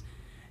up is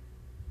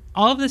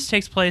all of this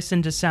takes place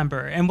in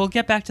December, and we'll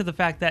get back to the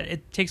fact that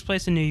it takes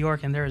place in New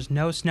York and there is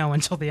no snow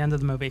until the end of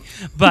the movie.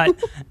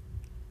 But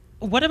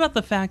what about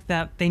the fact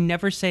that they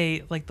never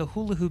say like the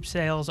hula hoop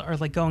sales are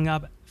like going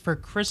up for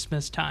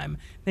Christmas time?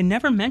 They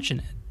never mention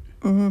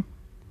it. Mm-hmm.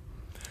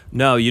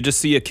 No, you just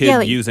see a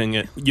kid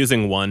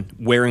using one,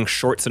 wearing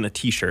shorts and a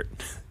T-shirt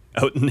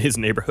out in his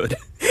neighborhood.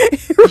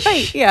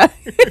 Right, yeah.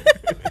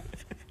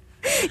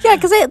 Yeah,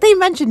 because they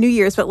mention New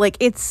Year's, but like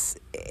it's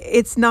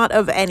not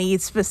of any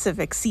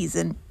specific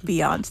season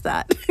beyond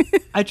that.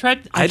 I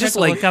tried to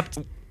look up.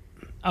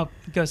 Oh,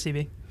 go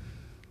CB.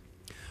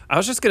 I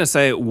was just gonna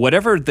say,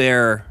 whatever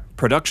their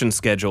production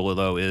schedule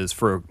though is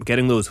for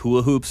getting those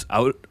hula hoops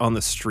out on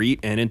the street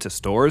and into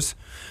stores,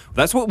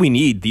 that's what we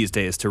need these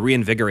days to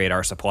reinvigorate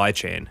our supply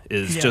chain.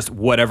 Is just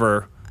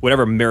whatever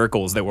whatever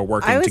miracles they were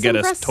working to get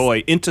us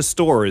toy into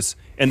stores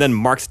and then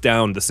marked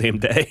down the same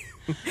day.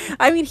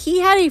 I mean, he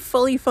had a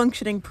fully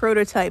functioning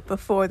prototype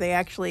before they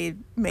actually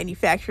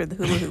manufactured the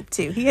hula hoop,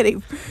 too. He had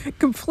a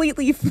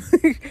completely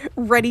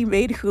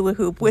ready-made hula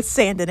hoop with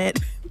sand in it.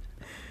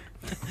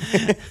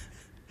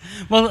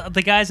 Well,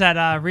 the guys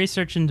at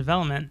Research and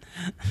Development.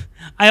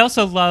 I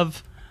also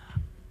love...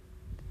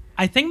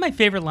 I think my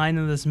favorite line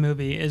in this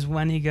movie is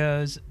when he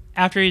goes,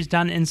 after he's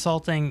done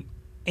insulting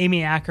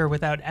Amy Acker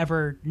without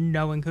ever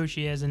knowing who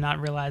she is and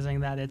not realizing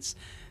that it's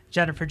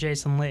Jennifer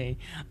Jason Leigh,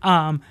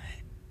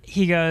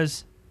 he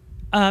goes,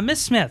 Miss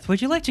Smith,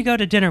 would you like to go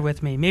to dinner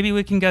with me? Maybe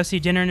we can go see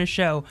Dinner and a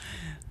Show.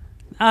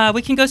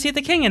 We can go see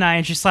The King and I.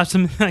 And she slaps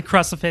him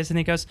across the face and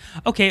he goes,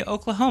 okay,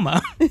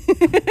 Oklahoma.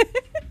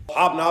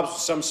 Hobnobs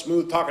with some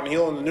smooth-talking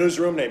heel in the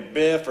newsroom named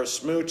Biff or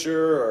Smoocher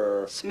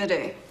or...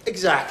 Smitty.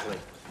 Exactly.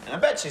 And I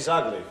bet she's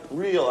ugly.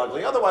 Real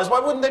ugly. Otherwise, why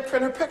wouldn't they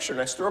print her picture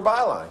next to her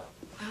byline?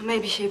 Well,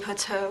 maybe she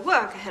puts her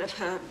work ahead of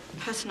her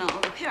personal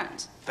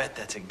appearance. Bet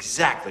that's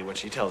exactly what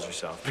she tells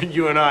herself. But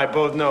you and I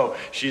both know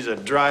she's a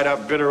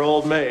dried-up, bitter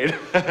old maid.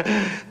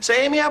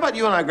 Say, Amy, how about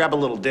you and I grab a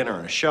little dinner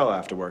and a show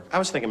after work? I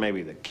was thinking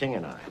maybe The King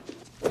and I.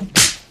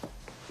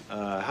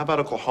 How about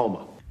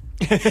Oklahoma?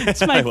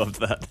 I loved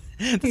that.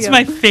 It's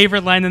my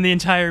favorite line in the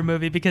entire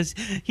movie because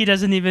he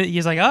doesn't even...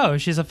 He's like, oh,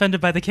 she's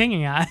offended by The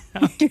King and I.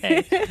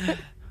 Okay.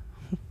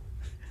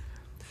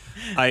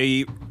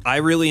 I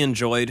really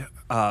enjoyed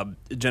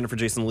Jennifer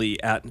Jason Leigh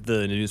at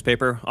the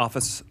newspaper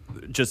office.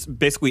 Just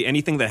basically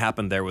anything that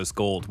happened there was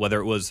gold, whether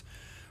it was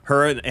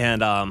her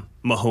and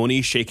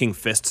Mahoney shaking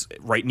fists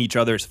right in each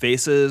other's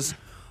faces,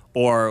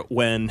 or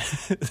when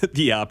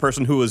the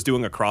person who was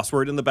doing a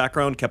crossword in the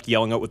background kept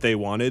yelling out what they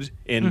wanted.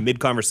 In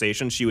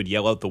mid-conversation, she would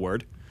yell out the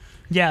word.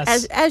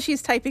 Yes. As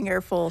she's typing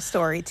her full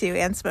story, too,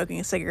 and smoking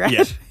a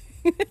cigarette.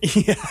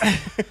 Yeah.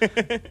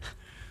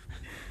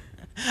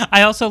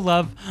 I also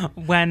love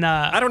when...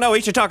 I don't know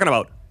what you're talking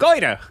about.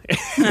 Goiter!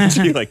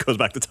 She goes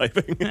back to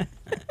typing.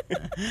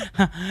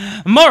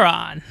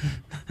 Moron!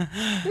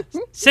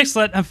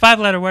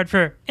 5-letter word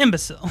for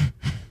imbecile.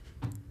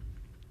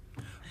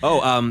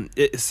 Oh,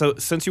 so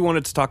since you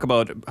wanted to talk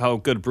about how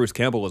good Bruce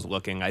Campbell was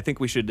looking, I think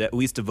we should at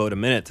least devote a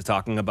minute to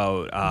talking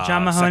about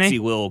John Mahoney? Sexy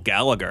Will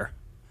Gallagher.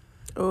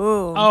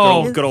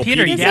 Oh, good old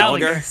Peter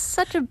Gallagher. He's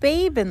such a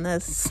babe in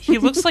this. He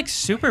looks like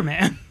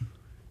Superman.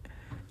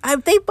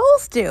 They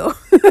both do.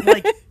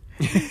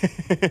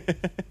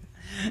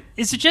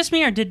 Is it just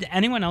me, or did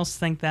anyone else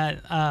think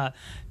that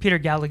Peter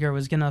Gallagher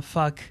was gonna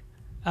fuck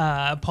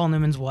Paul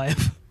Newman's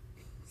wife?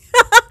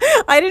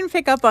 I didn't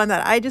pick up on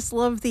that. I just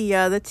love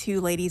the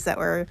two ladies that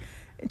were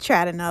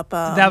chatting up.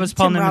 That was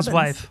Paul Tim Newman's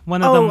Robbins. wife.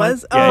 One of them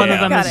was. One of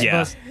them was.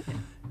 Yeah.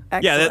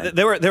 Yeah,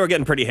 they were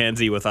getting pretty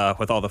handsy with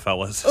all the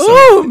fellas. So,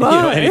 oh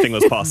my! Anything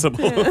was possible.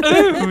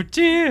 Oh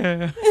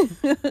dear.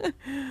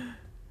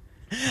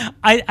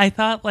 I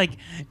thought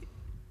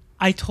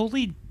I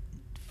totally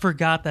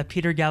forgot that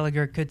Peter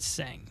Gallagher could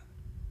sing,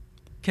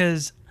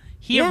 because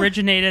he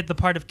originated the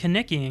part of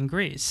Kaniki in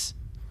Grease.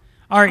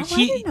 Or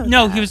he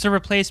was the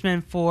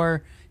replacement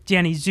for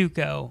Danny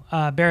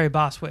Zuko. Barry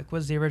Bostwick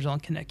was the original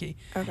Kaniki.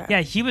 Okay.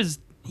 Yeah, he was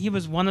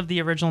one of the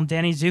original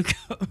Danny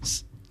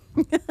Zuko's.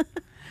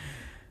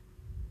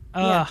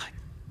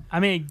 I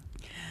mean,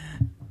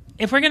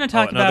 if we're gonna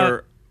talk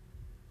about...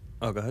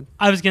 Oh, go ahead.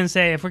 I was going to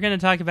say, if we're going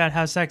to talk about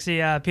how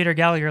sexy Peter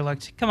Gallagher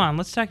looked, come on,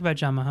 let's talk about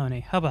John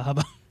Mahoney. Hubba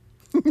hubba.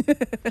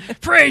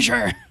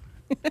 Frasier!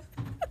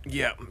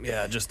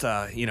 Yeah, just,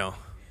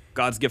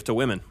 God's gift to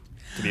women,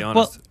 to be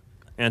honest. Well,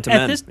 and to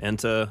men, and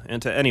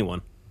to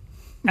anyone.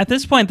 At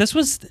this point, this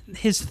was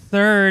his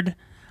third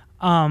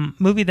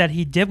movie that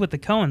he did with the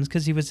Coens,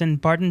 because he was in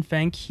Barton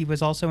Fink, he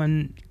was also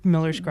in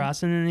Miller's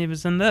Crossing, and he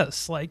was in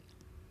this.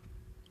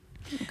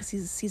 Because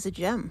he's a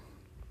gem.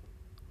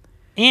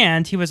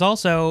 And he was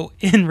also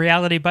in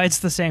Reality Bites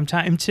the same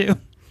time, too.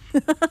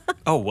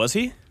 Oh, was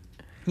he?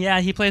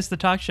 Yeah, he plays the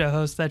talk show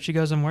host that she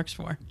goes and works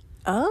for.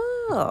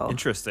 Oh.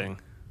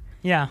 Interesting.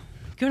 Yeah.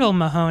 Good old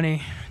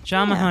Mahoney.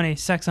 John Mahoney,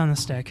 sex on the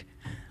stick.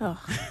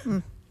 Oh.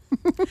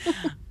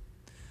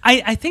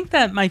 I think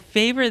that my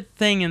favorite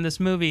thing in this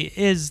movie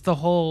is the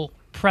whole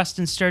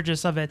Preston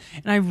Sturges of it.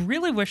 And I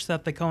really wish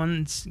that the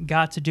Coens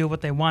got to do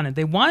what they wanted.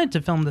 They wanted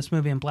to film this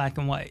movie in black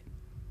and white.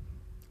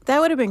 That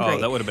would have been great.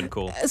 Oh, that would have been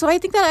cool. So I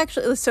think that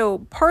actually,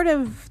 part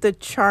of the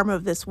charm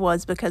of this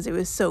was because it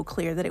was so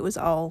clear that it was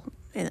all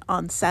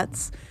on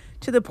sets,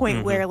 to the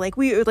point where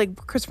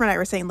Christopher and I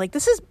were saying,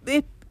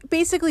 it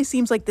basically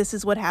seems like this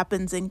is what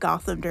happens in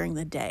Gotham during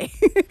the day.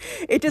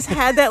 It just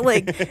had that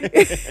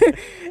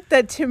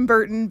that Tim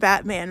Burton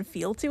Batman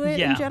feel to it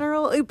in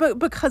general, but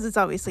because it's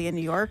obviously in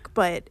New York,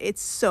 but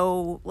it's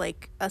so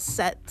a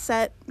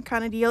set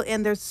kind of deal,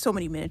 and there's so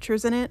many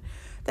miniatures in it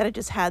that it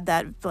just had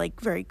that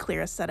very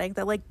clear aesthetic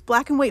that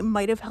black and white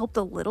might have helped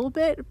a little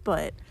bit,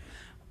 but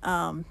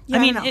I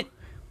mean,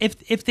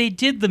 if they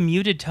did the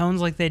muted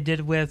tones like they did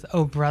with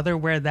Oh Brother,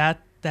 where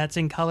that's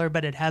in color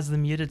but it has the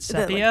muted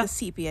sepia, the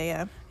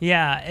sepia,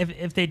 yeah,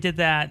 if they did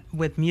that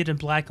with muted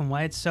black and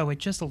white, so it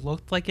just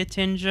looked like a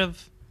tinge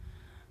of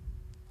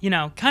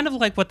kind of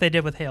like what they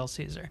did with Hail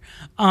Caesar.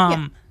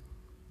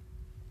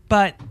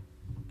 But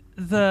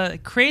the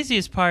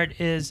craziest part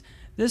is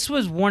this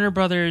was Warner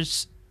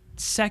Brothers'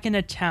 second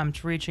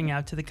attempt reaching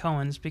out to the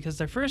Coens, because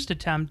their first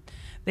attempt,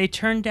 they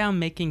turned down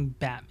making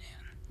Batman.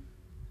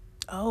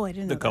 Oh, I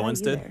didn't know The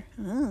Coens that did? either.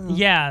 Oh.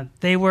 Yeah,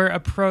 they were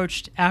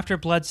approached after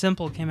Blood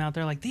Simple came out.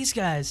 They're like, these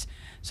guys.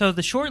 So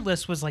the short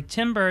list was like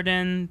Tim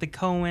Burton, the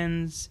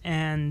Coens,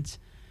 and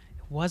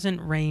it wasn't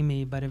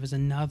Raimi, but it was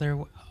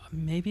another.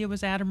 Maybe it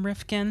was Adam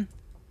Rifkin.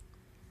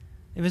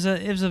 It was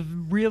a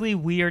really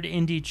weird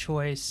indie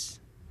choice.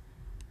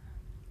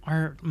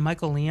 Or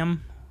Michael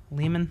Lehman,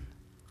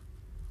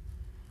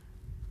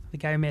 the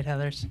guy who made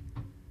Heathers.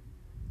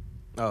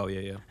 Oh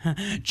yeah.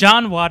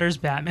 John Waters'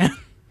 Batman.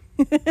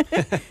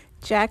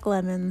 Jack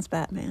Lemmon's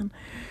Batman.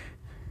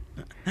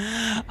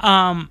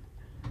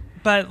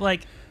 But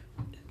like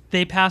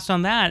they passed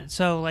on that.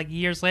 So like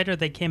years later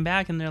they came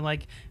back and they're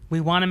like, we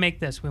want to make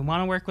this. We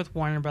want to work with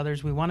Warner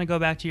Brothers. We want to go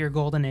back to your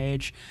golden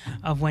age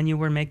of when you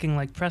were making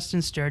like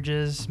Preston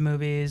Sturges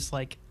movies.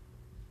 Like,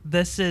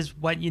 this is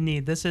what you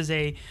need. This is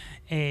a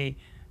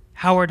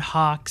Howard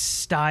Hawks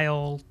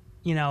style,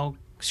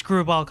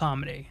 screwball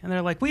comedy. And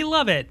they're like, we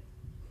love it.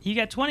 You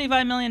got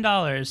 $25 million.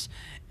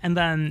 And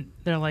then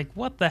they're like,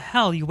 what the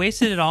hell? You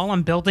wasted it all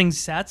on building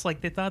sets? Like,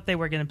 they thought they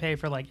were going to pay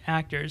for like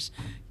actors,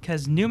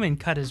 because Newman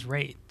cut his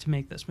rate to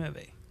make this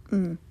movie.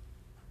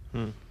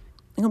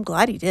 I'm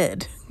glad he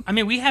did. I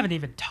mean, we haven't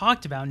even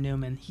talked about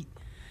Newman.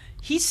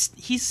 He's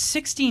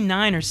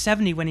 69 or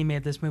 70 when he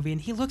made this movie,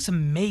 and he looks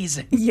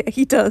amazing. Yeah,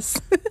 he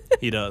does.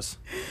 He does.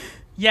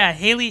 Yeah,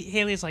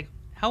 Haley's like,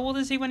 how old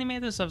is he when he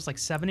made this? I was like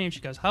 70, and she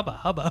goes, hubba,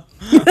 hubba.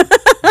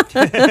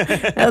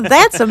 Now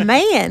that's a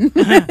man.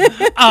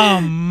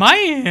 A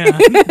man.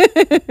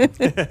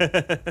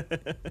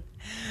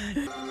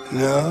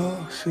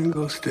 No,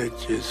 single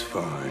stitch is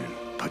fine.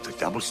 But the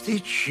double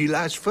stitch, she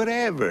lasts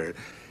forever.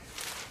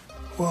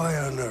 Why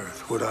on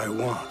earth would I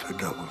want a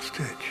double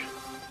stitch?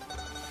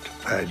 To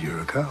pad your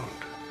account.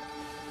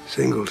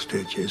 Single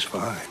stitch is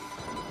fine.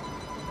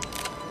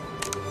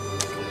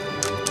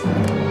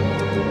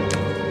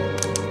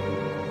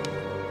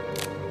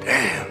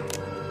 Damn.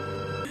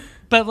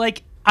 But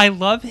like, I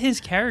love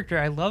his character.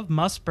 I love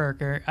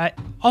Musburger.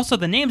 Also,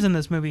 the names in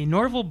this movie: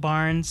 Norval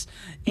Barnes,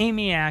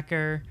 Amy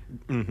Acker,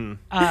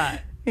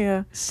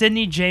 yeah,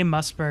 Sidney J.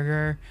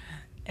 Musburger,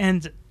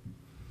 and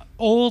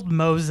Old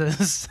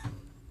Moses.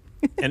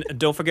 And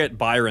don't forget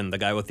Byron, the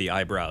guy with the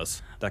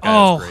eyebrows. That guy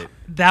was great.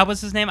 That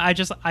was his name. I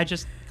just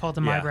called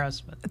him Yeah.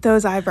 eyebrows. But.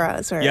 Those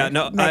eyebrows are Yeah,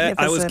 no, I was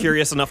magnificent.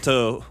 curious enough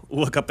to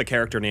look up the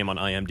character name on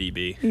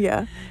IMDb.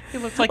 Yeah. He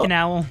looks like an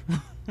owl.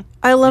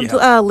 I loved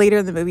later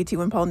in the movie too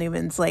when Paul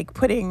Newman's like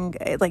putting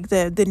like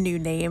the new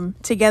name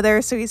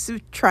together. So he's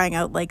trying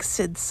out like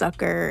Sid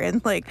Sucker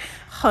and like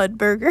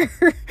Hudburger.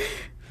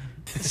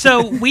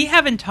 So we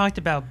haven't talked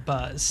about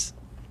Buzz.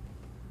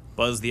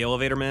 Buzz the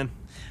Elevator Man?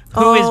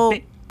 Who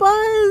is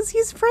Buzz?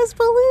 He's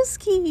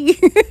Prespolowski.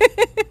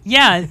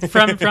 Yeah,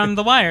 from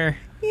The Wire.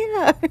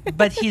 Yeah.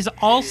 But he's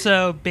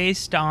also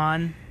based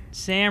on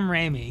Sam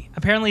Raimi.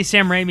 Apparently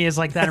Sam Raimi is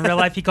like that in real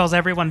life. He calls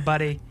everyone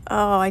buddy.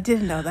 Oh, I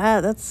didn't know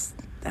that.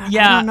 I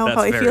Yeah. don't know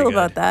how I That's feel very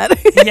about good.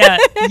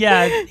 that.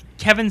 Yeah.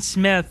 Kevin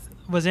Smith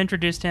was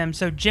introduced to him.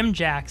 So Jim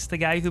Jacks, the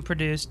guy who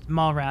produced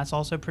Mallrats,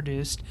 also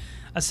produced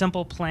A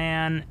Simple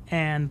Plan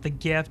and The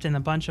Gift and a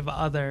bunch of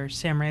other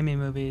Sam Raimi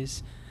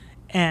movies.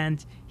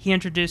 And he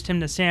introduced him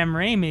to Sam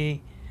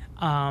Raimi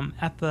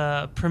at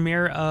the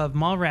premiere of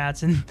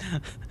Mallrats, and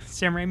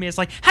Sam Raimi is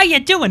like, "How you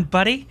doing,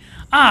 buddy?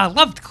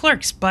 Loved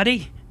Clerks,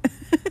 buddy.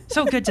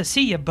 So good to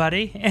see you,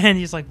 buddy." And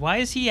he's like, "Why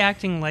is he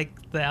acting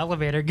like the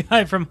elevator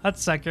guy from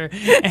Hudsucker?"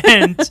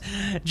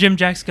 And Jim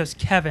Jacks goes,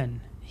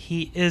 "Kevin,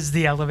 he is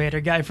the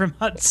elevator guy from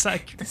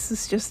Hudsucker. This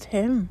is just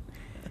him."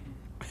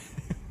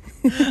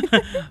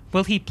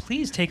 Will he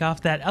please take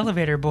off that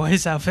elevator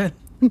boy's outfit?"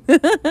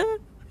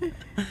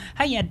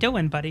 How you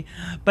doing, buddy?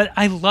 But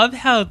I love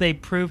how they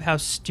prove how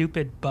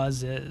stupid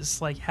Buzz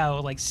is, like how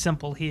like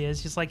simple he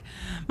is. He's like,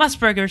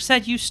 "Musburger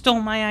said you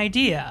stole my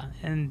idea,"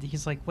 and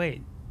he's like,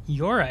 "Wait,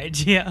 your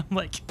idea?" I'm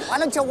like, Why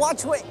don't you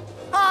watch what...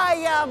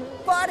 Hi,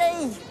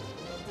 buddy.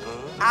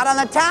 Out on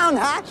the town,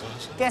 huh?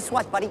 Guess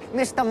what, buddy?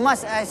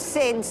 Mr.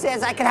 Sid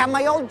says I can have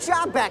my old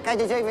job back. I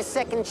deserve a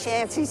second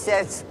chance, he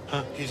says.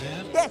 Huh? He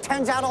said? Yeah,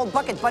 turns out old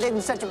Bucket Butt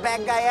isn't such a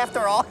bad guy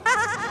after all.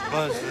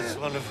 Buzz, that's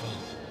wonderful.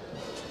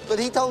 But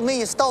he told me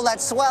you stole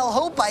that swell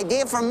hoop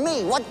idea from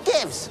me. What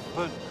gives?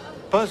 But,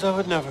 Buzz, I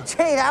would never. Gee,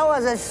 that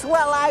was a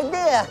swell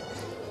idea.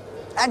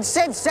 And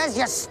Sid says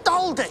you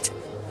stole it.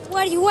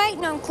 What are you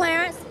waiting on,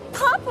 Clarence?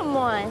 Pop him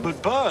one.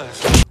 But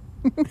Buzz.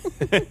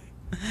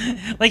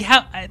 like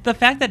how the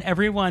fact that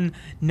everyone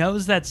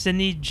knows that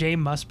Sidney J.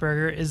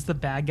 Musburger is the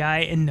bad guy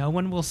and no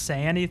one will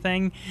say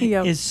anything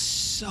is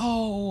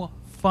so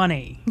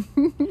funny.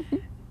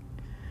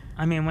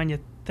 I mean, when you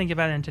think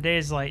about it in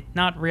today's light,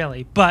 not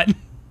really, but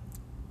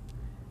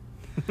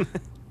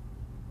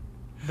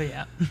But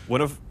yeah.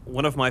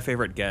 One of my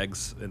favorite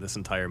gags in this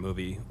entire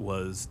movie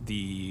was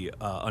the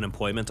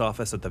unemployment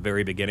office at the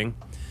very beginning,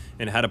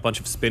 and it had a bunch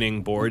of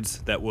spinning boards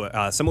that were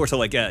similar to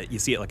like you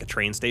see at like a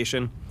train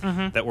station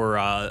that were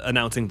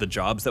announcing the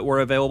jobs that were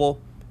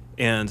available.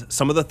 And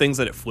some of the things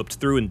that it flipped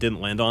through and didn't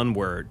land on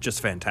were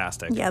just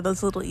fantastic. Yeah,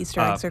 those little Easter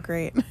eggs are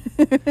great.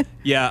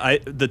 Yeah,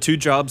 the two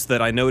jobs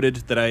that I noted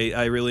that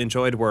I really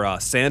enjoyed were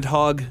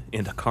Sandhog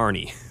and a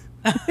Carney.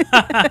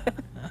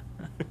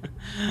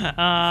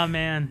 Oh,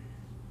 man.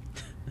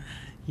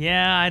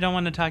 Yeah, I don't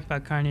want to talk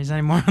about carnies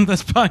anymore on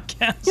this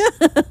podcast.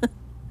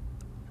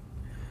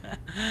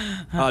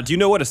 Do you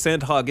know what a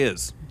sandhog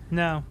is?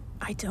 No.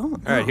 I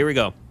don't. All right, here we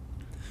go.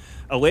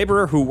 A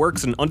laborer who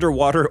works in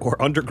underwater or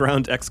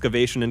underground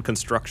excavation and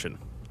construction.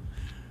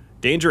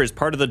 Danger is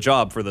part of the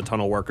job for the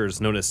tunnel workers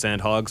known as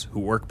sandhogs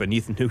who work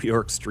beneath New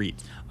York Street.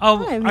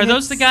 Oh, I mean, are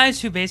those the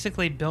guys who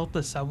basically built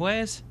the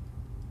subways?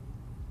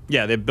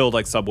 Yeah, they build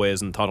like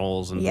subways and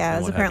tunnels and Yeah, and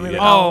it's what have apparently you.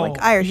 like all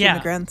like Irish yeah.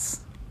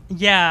 immigrants.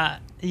 Yeah,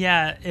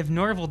 yeah. If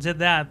Norval did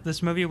that,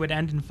 this movie would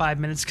end in 5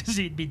 minutes because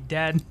he'd be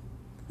dead.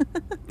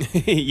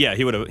 Yeah,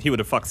 he would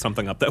have fucked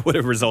something up that would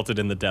have resulted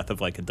in the death of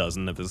like a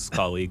dozen of his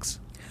colleagues.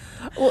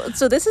 Well,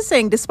 so this is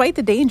saying, despite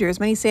the dangers,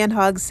 many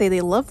sandhogs say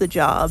they love the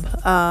job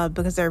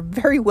because they're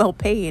very well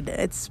paid.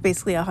 It's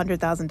basically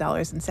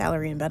 $100,000 in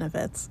salary and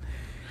benefits.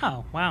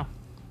 Oh, wow.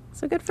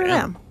 So good for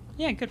them.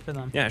 Yeah, good for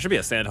them. Yeah, it should be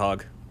a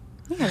sandhog.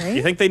 Yeah, right?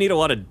 You think they need a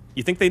lot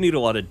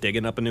of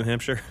digging up in New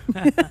Hampshire?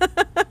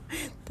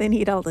 They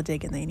need all the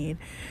digging they need.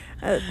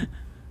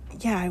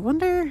 Yeah, I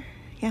wonder.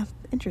 Yeah,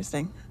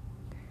 interesting.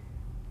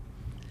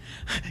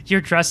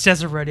 You're dressed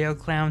as a rodeo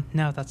clown?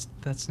 No,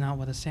 that's not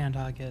what a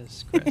sandhog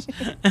is, Chris.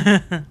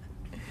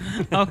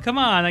 Oh, come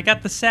on. I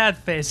got the sad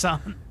face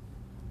on.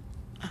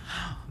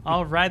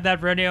 I'll ride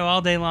that rodeo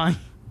all day long.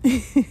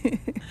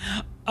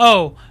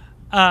 Oh,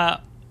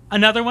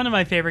 another one of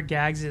my favorite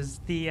gags is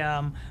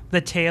the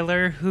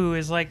tailor who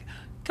is like,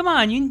 come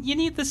on, you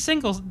need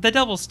the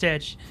double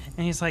stitch.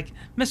 And he's like,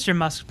 Mr.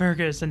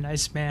 Muskberger is a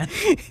nice man.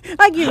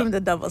 I give him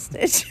the double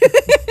stitch.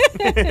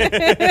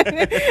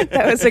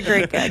 That was a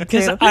great gag too.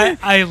 Because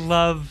I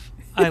love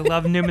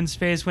Newman's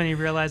face when he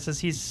realizes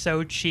he's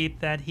so cheap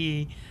that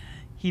he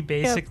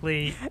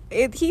basically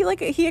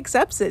he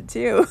accepts it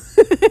too.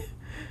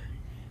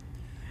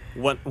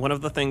 One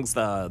of the things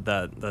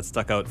that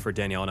stuck out for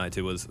Danielle and I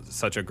too was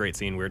such a great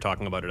scene. We were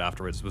talking about it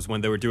afterwards. Was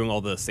when they were doing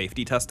all the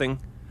safety testing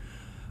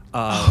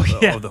of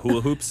the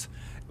hula hoops.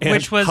 And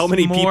which was how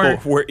many more...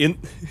 people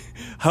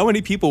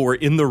were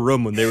in the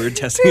room when they were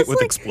testing it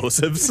with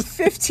explosives?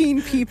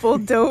 15 people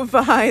dove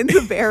behind the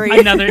barrier.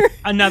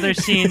 Another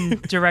scene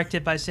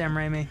directed by Sam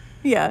Raimi.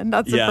 Yeah,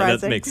 not surprising. Yeah,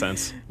 that makes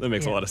sense. That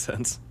makes a lot of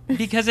sense.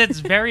 Because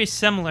it's very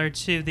similar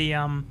to the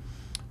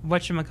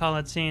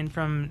whatchamacallit scene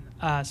from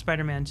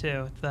Spider-Man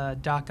 2, the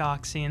Doc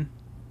Ock scene.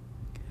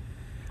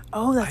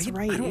 Oh, that's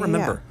right. I don't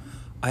remember.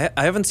 I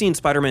haven't seen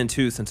Spider-Man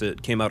 2 since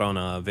it came out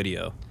on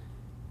video.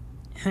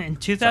 In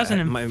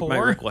 2004? So my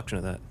recollection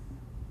of that.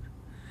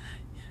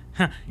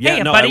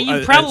 Hey, buddy,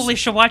 you probably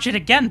should watch it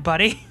again,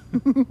 buddy.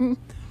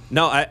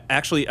 No,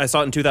 I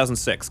saw it in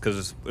 2006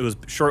 because it was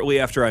shortly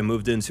after I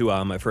moved into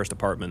my first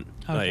apartment.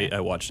 Okay. I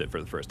watched it for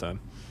the first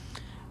time.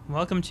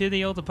 Welcome to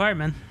the old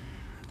apartment.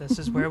 This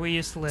is where we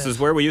used to live. This is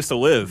where we used to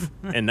live,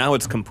 and now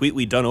it's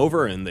completely done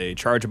over, and they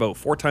charge about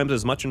 4 times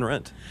as much in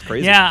rent. It's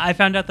crazy. Yeah, I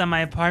found out that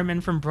my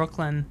apartment from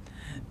Brooklyn,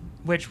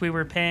 which we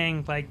were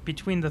paying, like,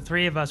 between the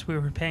three of us, we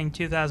were paying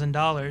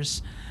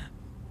 $2,000,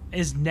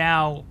 is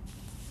now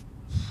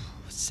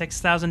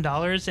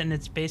 $6,000, and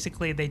it's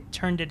basically, they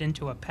turned it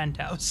into a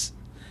penthouse.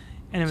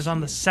 And it was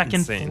on the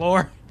second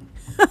floor.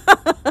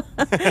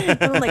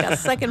 Like a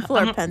second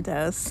floor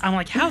penthouse. I'm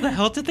like, how the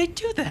hell did they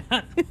do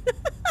that?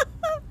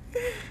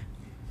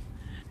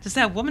 Does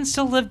that woman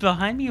still live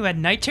behind me who had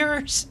night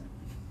terrors?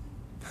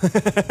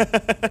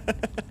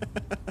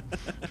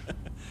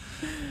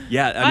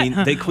 Yeah, I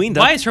mean, they cleaned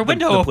up Why is her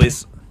window the open?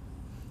 place.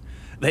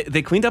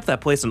 They cleaned up that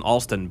place in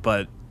Alston,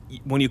 but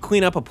when you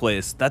clean up a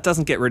place, that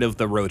doesn't get rid of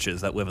the roaches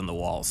that live in the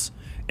walls.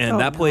 And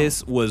that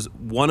place was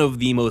one of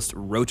the most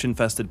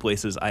roach-infested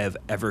places I have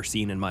ever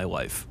seen in my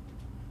life.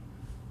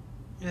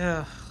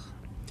 Yeah.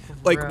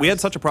 Like, we had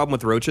such a problem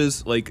with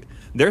roaches. Like,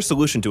 their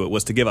solution to it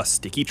was to give us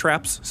sticky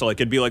traps. So, like,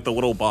 it'd be like the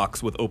little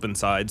box with open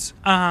sides.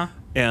 Uh-huh.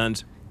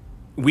 And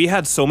we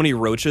had so many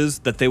roaches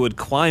that they would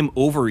climb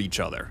over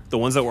each other, the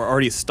ones that were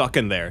already stuck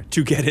in there,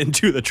 to get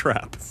into the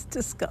trap. It's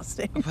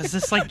disgusting. Was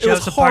this like It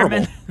was Joe's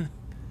apartment?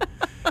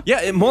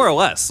 Yeah, more or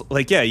less.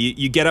 Like, yeah,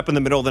 you get up in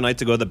the middle of the night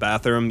to go to the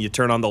bathroom, you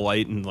turn on the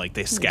light, and, like,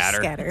 they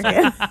scatter.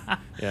 Yeah.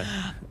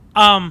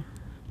 Yeah.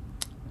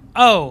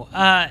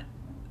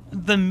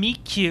 The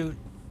meet cute.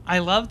 I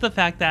love the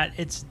fact that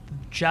it's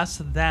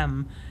just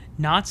them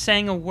not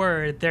saying a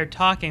word. They're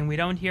talking. We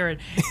don't hear it.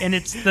 And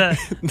it's the...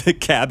 the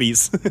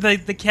cabbies.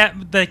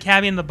 the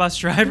cabbie and the bus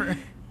driver.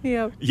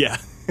 Yep. Yeah.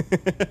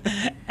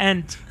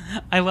 And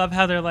I love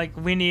how they're like,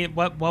 we need...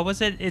 What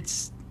was it?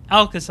 It's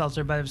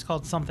Alka-Seltzer, but it was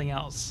called something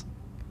else.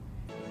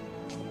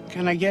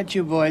 Can I get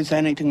you boys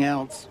anything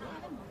else?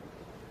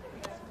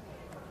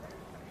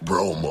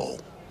 Bromo.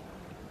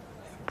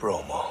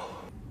 Bromo.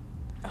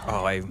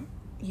 Oh, I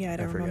Yeah, I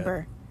don't forget.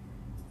 remember.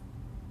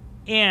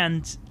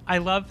 And I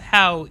love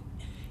how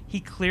he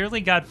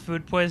clearly got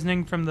food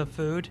poisoning from the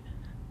food.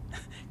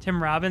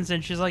 Tim Robbins,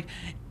 and she's like,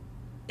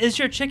 "Is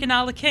your chicken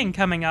a la king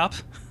coming up?"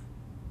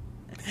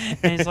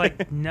 And he's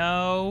like,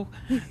 "No."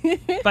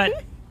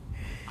 But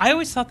I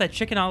always thought that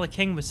chicken a la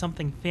king was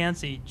something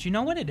fancy. Do you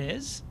know what it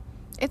is?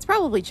 It's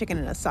probably chicken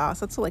in a sauce.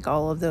 That's like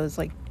all of those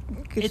like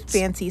good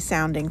fancy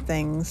sounding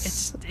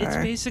things. It's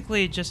are.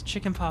 basically just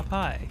chicken pot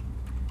pie.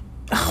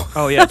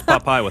 Oh yeah, it's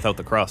pot pie without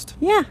the crust.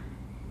 Yeah.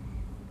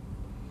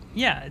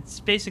 Yeah, it's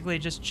basically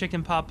just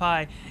chicken pot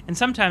pie. And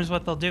sometimes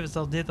what they'll do is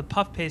they'll do the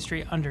puff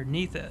pastry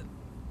underneath it.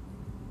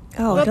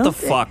 Oh, What the don't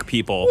fuck,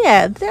 people?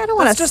 Yeah, I don't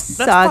want a That's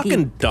soggy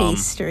fucking dumb.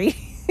 pastry.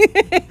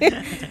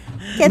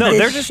 Get No, this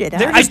they're just- shit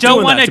they're out. I just don't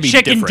doing want that a to be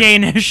chicken different.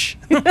 Danish.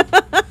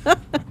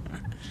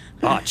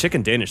 Oh,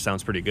 chicken Danish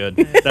sounds pretty good.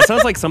 That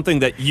sounds like something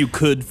that you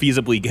could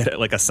feasibly get at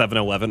like a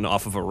 7-Eleven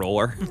off of a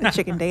roller. A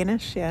chicken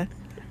Danish, yeah.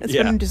 It's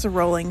Yeah. been just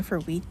rolling for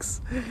weeks.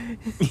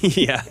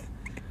 Yeah.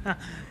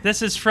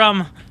 This is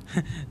from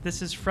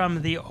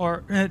the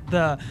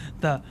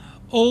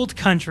old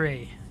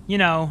country. You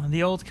know,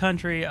 the old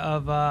country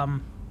of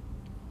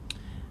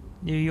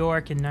New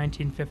York in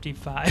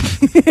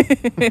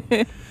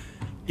 1955.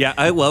 Yeah,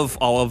 I love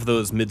all of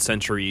those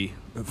mid-century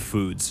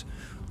foods.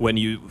 When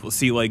you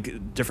see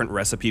like different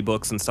recipe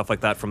books and stuff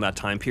like that from that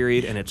time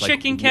period, and it's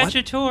Chicken like what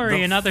cacciatore the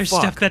and other fuck?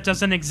 stuff that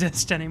doesn't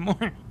exist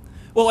anymore.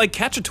 Well, like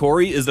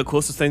cacciatore is the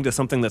closest thing to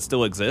something that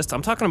still exists.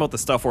 I'm talking about the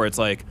stuff where it's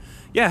like,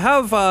 yeah,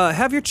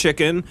 have your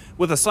chicken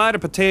with a side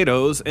of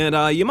potatoes,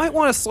 and you might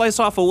want to slice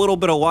off a little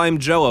bit of lime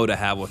jello to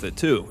have with it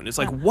too. And it's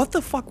like, what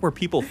the fuck were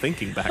people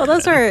thinking back Well,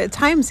 those then? are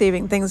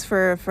time-saving things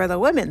for the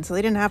women, so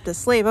they didn't have to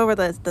slave over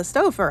the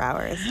stove for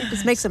hours. You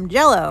just make some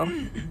Jello.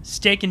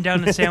 Steak and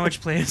donut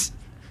sandwich, please.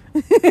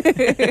 Just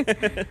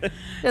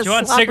you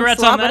want slop cigarettes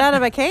slop on it that? out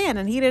of a can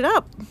and heat it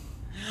up.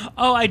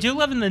 Oh, I do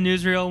love in the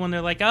newsreel when they're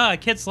like,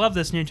 kids love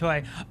this new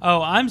toy.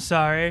 Oh, I'm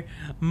sorry.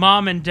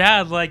 Mom and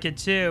dad like it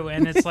too.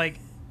 And it's like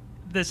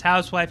this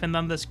housewife and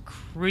then this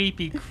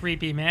creepy,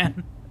 creepy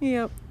man.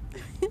 Yep.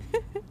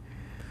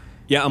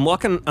 Yeah, I'm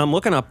looking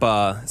up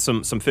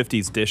some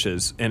 50s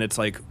dishes, and it's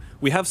like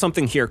we have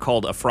something here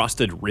called a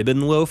frosted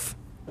ribbon loaf,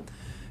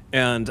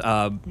 and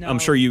I'm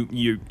sure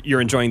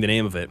you're enjoying the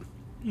name of it.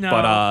 No.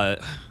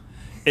 But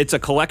it's a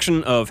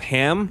collection of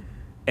ham,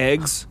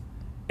 eggs,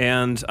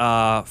 and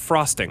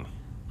frosting.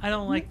 I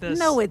don't like this.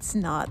 No, it's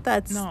not.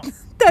 That's No.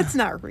 that's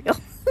not real.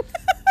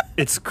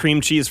 It's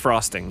cream cheese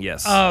frosting.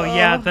 Yes. Oh,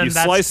 yeah, then you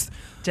that's slice.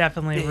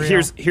 definitely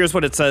real. Here's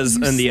what it says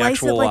You in the slice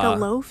actual. it like a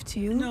loaf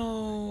too.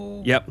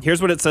 No. Yep.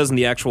 Here's what it says in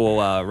the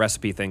actual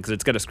recipe thing, because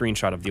it's got a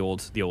screenshot of the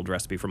old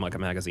recipe from like a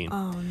magazine.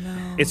 Oh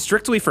no. It's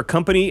strictly for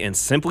company and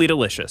simply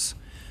delicious.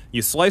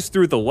 You slice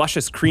through the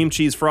luscious cream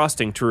cheese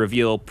frosting to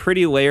reveal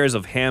pretty layers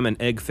of ham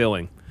and egg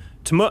filling.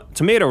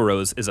 Tomato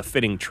rose is a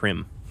fitting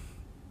trim.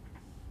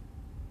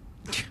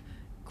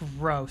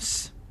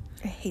 Gross.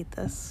 I hate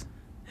this.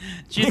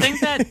 Do you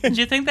think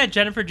that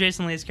Jennifer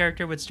Jason Leigh's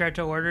character would start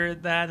to order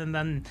that, and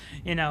then,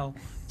 you know,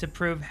 to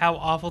prove how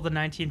awful the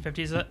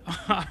 1950s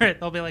are,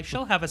 they'll be like,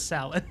 she'll have a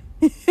salad.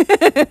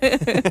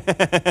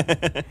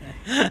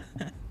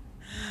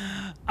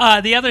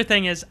 The other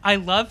thing is, I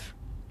love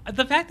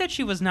the fact that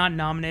she was not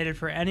nominated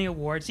for any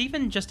awards,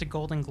 even just a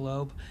Golden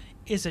Globe,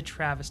 is a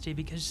travesty,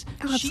 because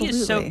she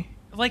is so, absolutely.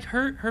 like,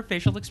 her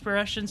facial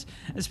expressions,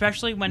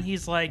 especially when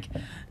he's like,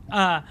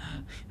 I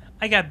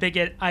got big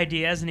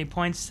ideas, and he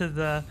points to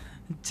the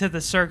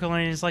circle,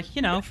 and he's like,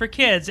 you know, for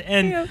kids,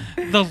 and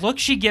the look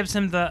she gives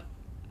him,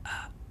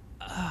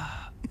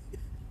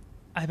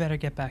 I better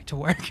get back to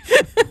work.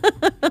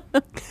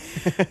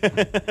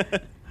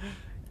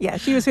 Yeah,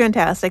 she was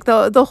fantastic.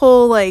 The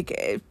whole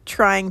like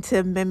trying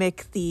to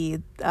mimic the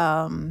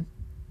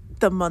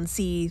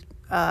Muncie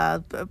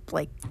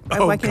like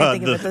why can't I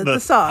think of it? The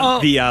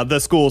song. The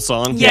school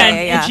song. Yeah,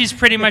 and she's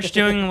pretty much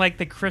doing like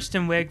the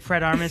Kristen Wiig,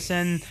 Fred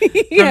Armisen from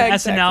Yeah, SNL,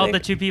 exactly. the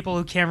two people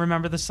who can't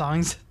remember the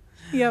songs.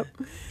 Yep.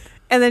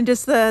 And then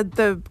just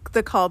the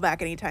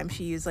callback anytime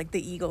she used like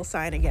the eagle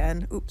sign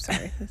again. Oops,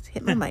 sorry, I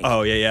hit my mic.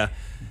 Oh yeah.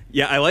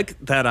 I like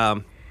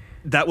that.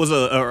 That was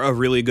a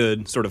really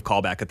good sort of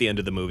callback at the end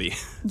of the movie.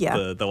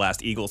 Yeah. the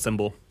last eagle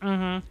symbol.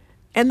 Mm-hmm.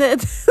 And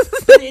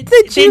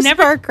the juice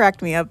bar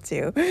cracked me up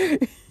too.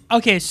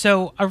 Okay,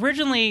 so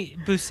originally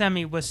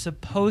Buscemi was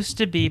supposed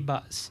to be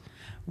Buzz,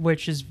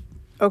 which is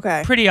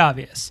pretty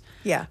obvious.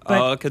 Yeah.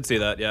 But I could see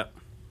that. Yeah.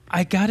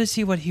 I got to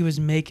see what he was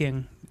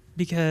making,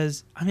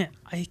 because I mean,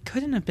 I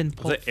couldn't have been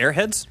Was it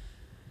Airheads?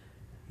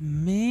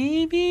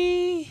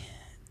 Maybe.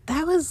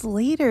 That was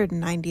later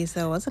 90s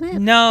though, wasn't it?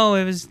 No,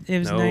 it was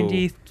No,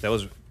 90. that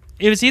was.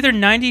 It was either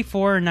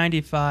 94 or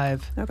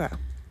 95. Okay.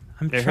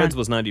 Airheads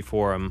was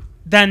 94.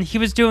 Then he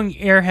was doing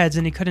Airheads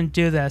and he couldn't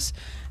do this.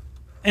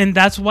 And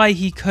that's why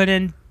he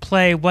couldn't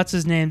play what's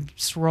his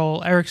name's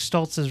role, Eric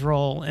Stoltz's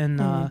role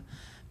in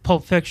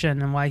Pulp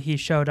Fiction, and why he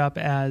showed up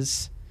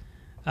as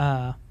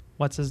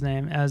what's his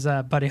name, as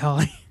Buddy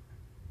Holly.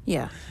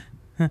 Yeah.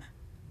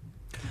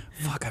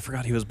 Fuck, I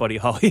forgot he was Buddy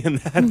Holly in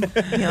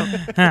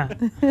that. Huh.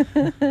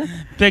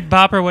 Big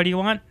Bopper, what do you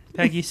want?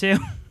 Peggy Sue.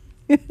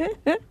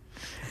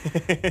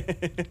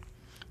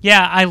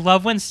 Yeah, I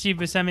love when Steve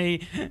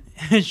Buscemi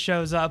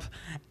shows up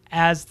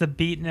as the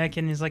beatnik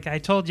and he's like, I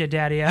told you,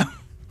 Daddy-O.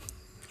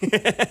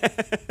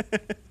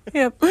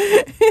 Yep.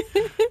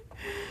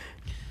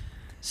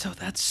 So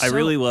that's I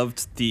really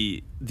loved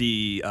the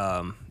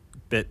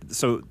bit.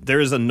 So there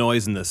is a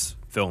noise in this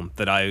film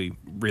that I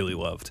really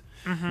loved.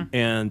 Mhm.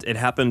 And it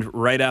happened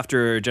right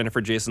after Jennifer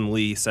Jason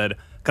Leigh said,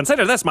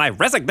 "Consider this my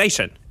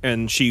resignation."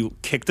 And she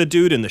kicked the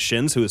dude in the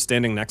shins who was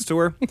standing next to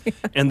her.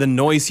 And the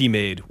noise he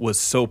made was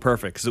so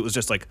perfect because it was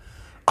just like,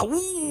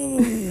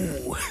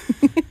 "Ooh."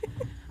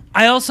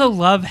 I also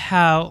love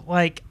how,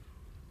 like,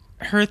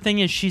 her thing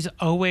is she's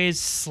always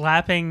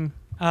slapping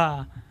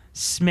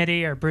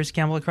Smitty or Bruce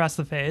Campbell across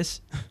the face.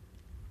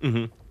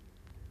 Mm-hmm.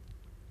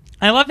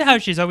 I love how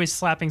she's always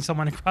slapping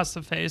someone across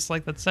the face.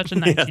 Like, that's such a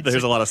 1960s. Yeah,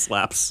 there's a lot of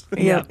slaps.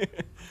 Yeah.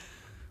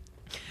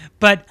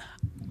 But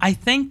I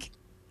think,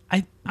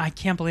 I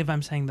can't believe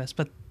I'm saying this,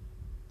 but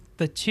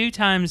the 2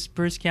 times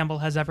Bruce Campbell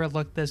has ever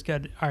looked this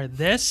good are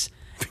this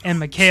and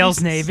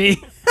McHale's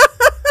Navy.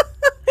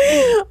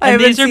 I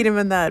haven't seen him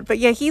in that. But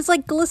yeah, he's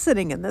like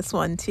glistening in this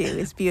one too.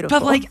 It's beautiful.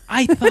 But like,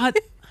 I thought,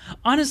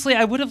 honestly,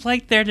 I would have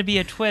liked there to be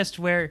a twist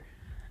where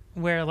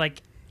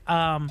like,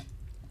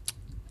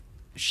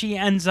 she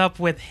ends up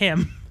with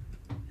him.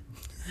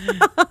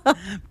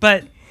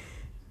 But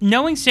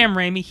knowing Sam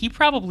Raimi, he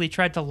probably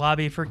tried to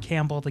lobby for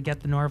Campbell to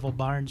get the Norval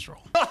Barnes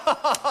role.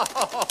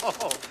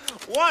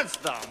 What's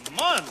the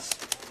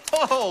months?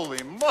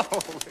 Holy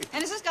moly.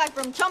 And is this guy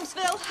from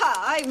Chumpsville?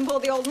 Ha, I even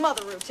pulled the old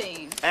mother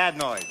routine.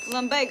 Adenoid.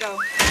 Lumbago.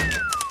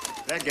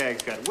 That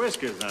gag's got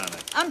whiskers on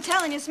it. I'm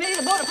telling you, Smitty,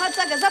 the board of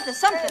Hudsucker's up to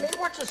something. Hey,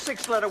 what's a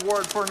 6-letter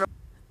word for no?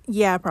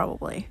 Yeah,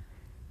 probably.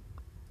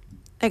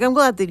 Like, I'm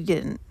glad that he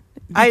didn't.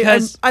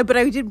 Because- But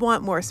I did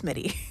want more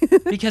Smitty.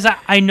 Because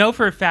I know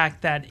for a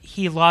fact that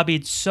he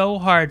lobbied so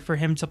hard for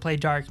him to play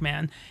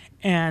Darkman,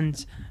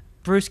 and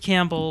Bruce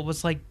Campbell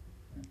was like,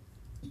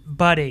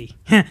 "Buddy,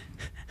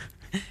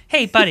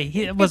 hey, buddy,"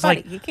 he was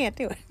Buddy, like, you can't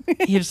do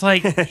it. he was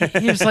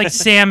like,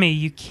 "Sammy,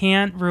 you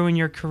can't ruin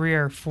your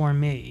career for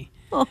me,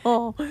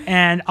 Oh.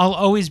 and I'll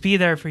always be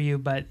there for you,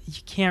 but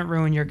you can't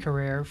ruin your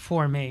career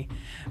for me."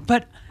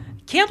 But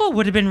Campbell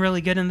would have been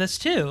really good in this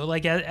too,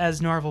 like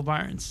as Norval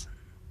Barnes.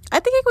 I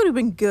think it would have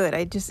been good.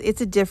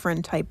 It's a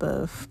different type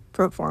of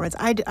performance.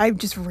 I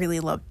just really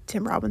love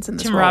Tim Robbins in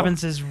this Tim role.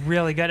 Robbins is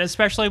really good,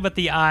 especially with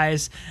the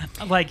eyes.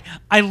 Like,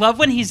 I love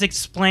when he's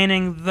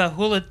explaining the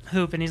hula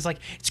hoop and he's like,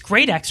 "It's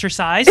great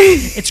exercise.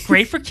 It's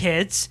great for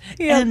kids.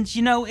 Yeah. And,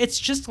 you know, it's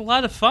just a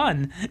lot of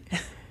fun."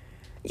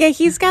 Yeah,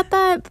 he's got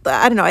that,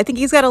 I don't know, I think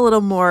he's got a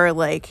little more,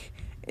 like,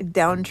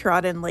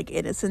 downtrodden, like,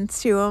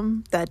 innocence to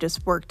him that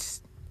just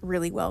worked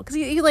really well. Because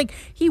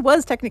he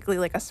was technically,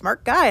 like, a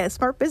smart guy, a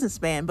smart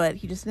businessman, but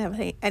he just didn't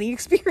have any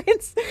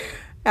experience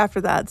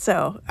after that.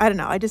 So, I don't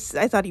know, I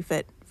thought he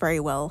fit very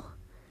well.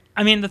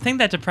 I mean, the thing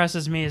that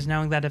depresses me is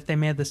knowing that if they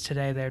made this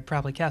today, they'd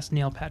probably cast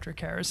Neil Patrick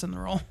Harris in the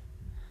role.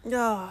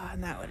 Oh,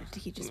 and that would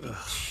he just be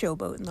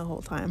showboating the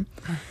whole time.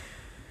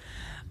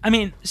 I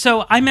mean,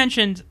 so I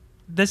mentioned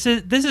this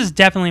is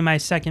definitely my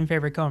second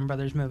favorite Coen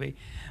Brothers movie.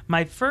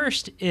 My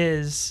first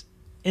is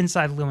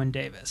Inside Llewyn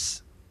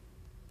Davis.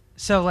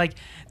 So, like,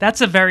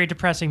 that's a very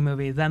depressing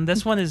movie. Then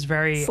this one is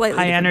very Slightly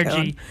high different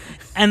energy. tone.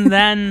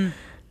 And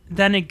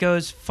then it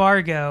goes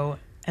Fargo,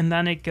 and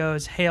then it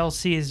goes Hail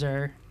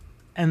Caesar,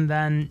 and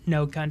then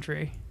No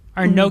Country.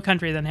 Or No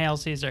Country, then Hail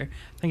Caesar.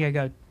 I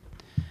think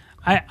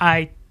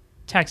I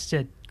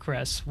texted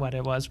Chris what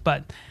it was.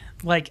 But,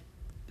 like,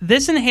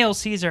 this and Hail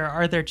Caesar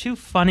are their 2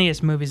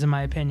 funniest movies, in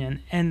my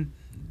opinion. And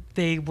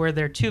they were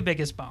their 2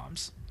 biggest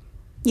bombs.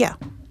 Yeah.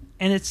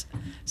 And it's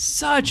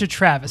such a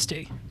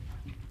travesty.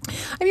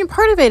 I mean,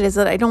 part of it is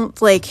that I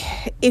don't, like,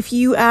 if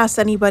you ask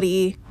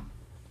anybody,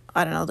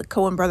 I don't know, the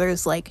Coen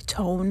Brothers, like,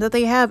 tone that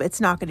they have,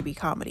 it's not going to be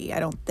comedy, I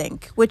don't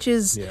think, which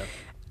is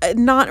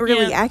not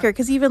really accurate,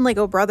 because even, like,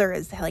 Oh Brother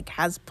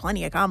has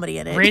plenty of comedy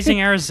in it. Raising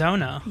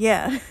Arizona.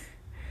 Yeah.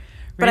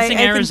 Raising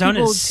I Arizona think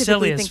people is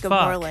silly typically as think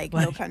fuck. of more, like,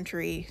 No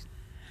Country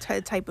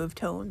type of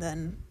tone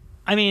than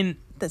I mean,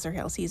 this or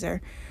Hail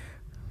Caesar.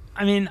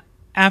 I mean,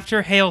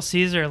 after Hail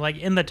Caesar, like,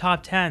 in the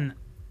top 10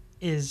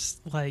 is,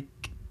 like,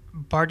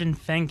 Barton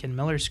Fink and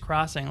Miller's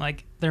Crossing.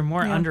 Like, they're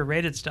more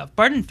underrated stuff.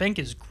 Barton Fink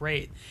is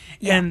great.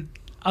 Yeah. And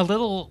a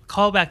little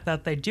callback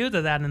that they do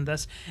to that in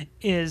this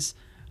is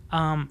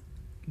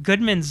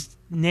Goodman's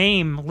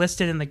name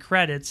listed in the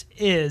credits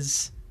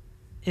is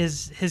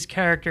his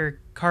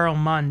character Carl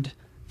Mund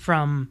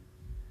from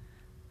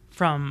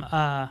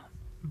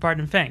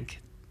Barton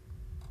Fink.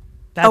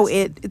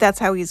 That's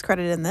how he's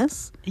credited in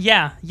this?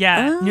 Yeah.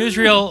 Oh.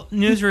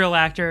 Newsreel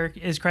actor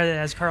is credited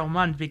as Carl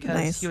Mund because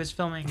Nice. he was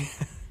filming.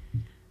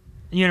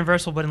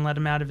 Universal wouldn't let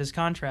him out of his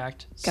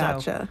contract. So.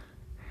 Gotcha.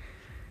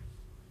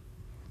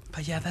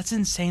 But yeah, that's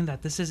insane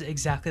that this is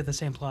exactly the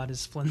same plot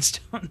as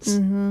Flintstones.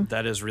 Mm-hmm.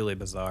 That is really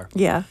bizarre.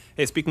 Yeah.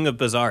 Hey, speaking of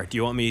bizarre, do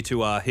you want me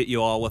to hit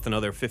you all with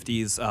another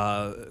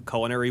 50s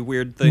culinary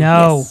weird thing?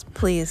 No. Yes,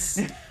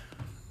 please.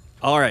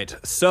 All right.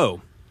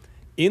 So,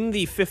 in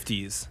the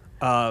 50s,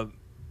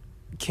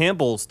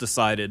 Campbell's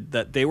decided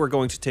that they were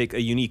going to take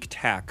a unique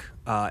tack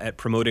at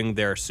promoting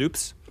their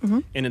soups. Mm-hmm.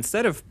 And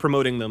instead of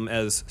promoting them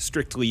as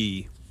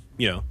strictly,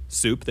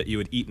 soup that you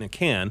would eat in a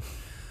can,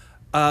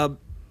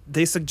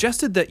 they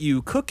suggested that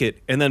you cook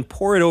it and then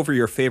pour it over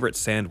your favorite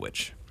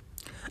sandwich.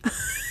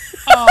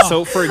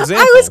 So, for example,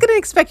 I was going to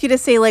expect you to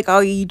say, like, oh,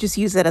 you just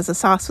use it as a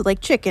sauce with,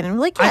 like, chicken. And we're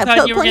like, yeah, I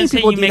thought you were plenty going of to say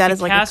people you do make that a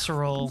as, like,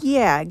 casserole.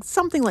 yeah,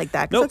 something like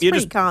that, because Nope, that's you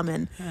pretty just-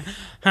 common.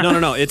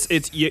 No.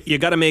 It's you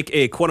got to make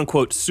a quote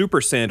unquote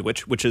super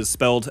sandwich, which is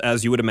spelled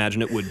as you would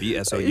imagine it would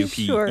be, SOUPER.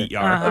 Sure,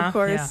 of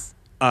course.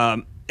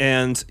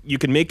 And you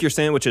can make your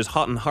sandwiches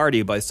hot and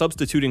hearty by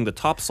substituting the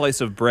top slice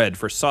of bread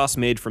for sauce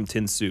made from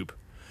tin soup.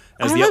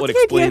 As I the love outlet the idea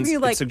of explains, you,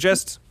 like- it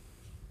suggests.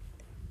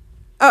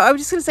 Oh, I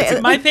was just going to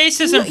say. My like, face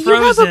isn't you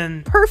have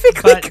frozen, a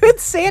perfectly but- good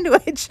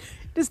sandwich.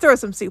 Just throw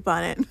some soup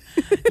on it.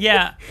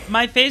 Yeah,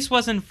 my face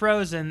wasn't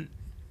frozen.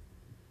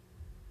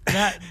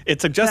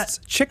 It suggests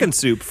chicken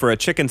soup for a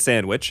chicken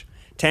sandwich,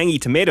 tangy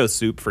tomato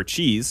soup for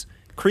cheese,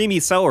 creamy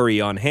celery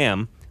on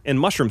ham, and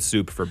mushroom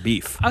soup for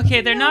beef. Okay,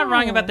 they're not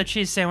wrong about the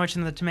cheese sandwich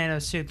and the tomato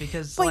soup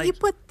because, But like,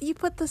 you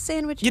put the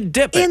sandwich You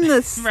dip it. in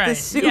the Right,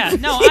 soup. yeah,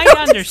 no, You I don't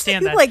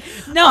understand just, that. Like,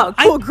 No,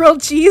 cool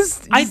grilled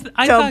cheese. I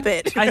dump thought,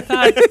 it.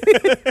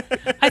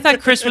 I thought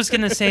Chris was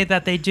gonna say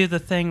that they do the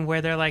thing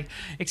where they're like,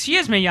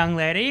 "Excuse me, young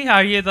lady,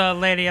 are you the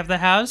lady of the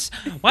house?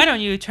 Why don't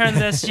you turn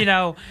this,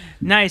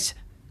 nice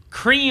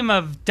cream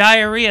of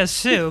diarrhea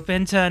soup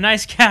into a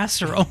nice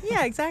casserole?"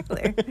 Yeah,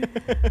 exactly.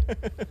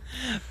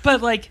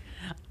 But like,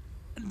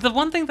 the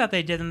one thing that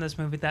they did in this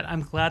movie that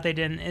I'm glad they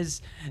didn't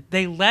is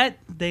they let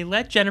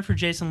Jennifer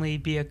Jason Leigh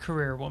be a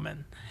career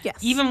woman. Yes.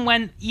 Even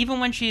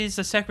when she's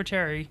a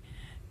secretary,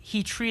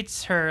 he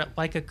treats her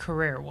like a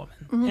career woman,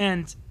 Mm-hmm.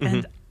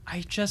 and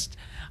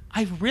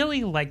I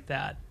really like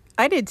that.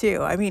 I did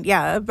too. I mean,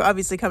 yeah,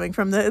 obviously coming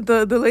from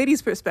the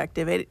lady's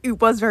perspective,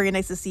 it was very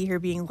nice to see her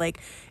being like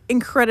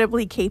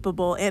incredibly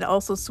capable and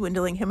also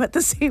swindling him at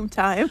the same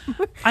time.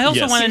 I also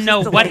Yes. want to She's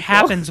know just what delightful.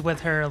 happens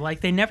with her. Like,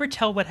 they never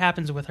tell what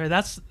happens with her.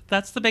 That's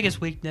the biggest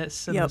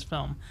weakness in Yep. this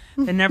film.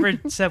 They never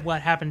said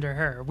what happened to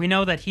her. We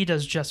know that he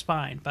does just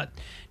fine, but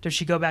does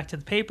she go back to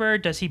the paper?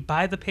 Does he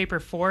buy the paper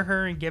for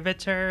her and give it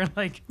to her?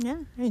 Like, Yeah,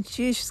 and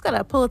she's got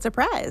a Pulitzer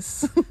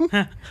Prize.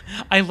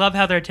 I love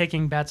how they're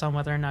taking bets on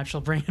whether or not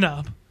she'll bring it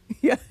up.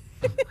 Yeah.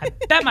 I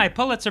bet my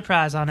Pulitzer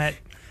Prize on it.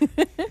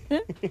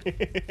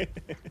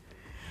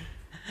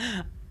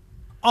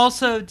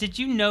 Also, did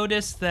you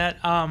notice that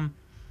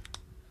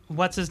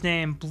what's his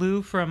name?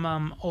 Blue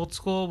from Old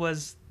School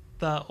was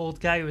the old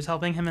guy who was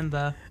helping him in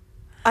the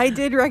I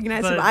did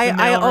recognize him. The I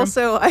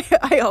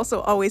mailroom?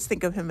 also always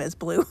think of him as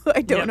Blue.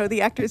 I don't Yeah. know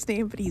the actor's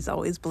name, but he's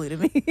always Blue to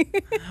me.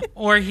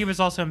 or he was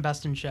also in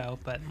Best in Show,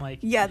 but like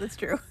Yeah, that's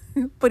true.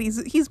 But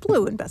he's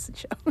Blue in Best in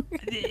Show.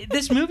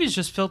 this movie is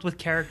just filled with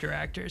character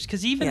actors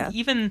because Yeah.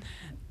 even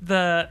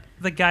the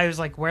guy who's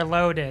like, "We're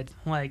loaded,"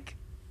 like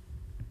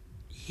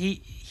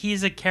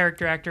he's a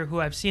character actor who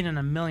I've seen in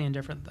a million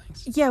different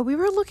things. Yeah, we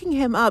were looking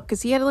him up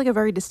because he had like a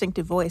very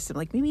distinctive voice. I'm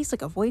like, maybe he's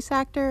like a voice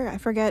actor. I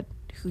forget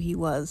who he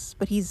was,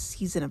 but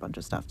he's in a bunch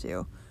of stuff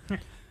too.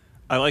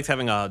 I liked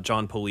having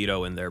John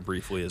Polito in there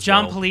briefly as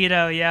John well.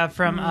 Polito, yeah,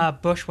 from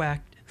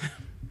Bushwhacked.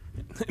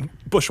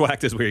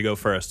 Bushwhacked is where you go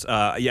first.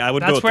 Yeah, I would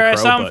go That's with where the I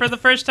Crow, saw him but- for the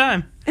first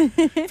time.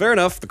 Fair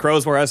enough. The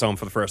Crow's where I saw him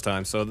for the first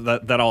time, so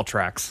that all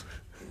tracks.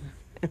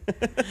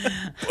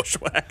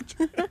 Bushwhacked.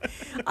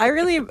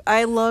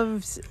 I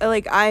loved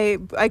like I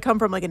come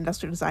from like an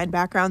industrial design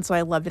background, so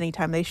I loved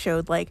anytime they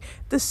showed like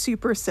the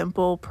super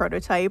simple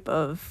prototype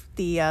of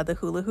the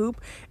hula hoop,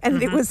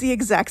 and it was the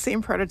exact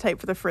same prototype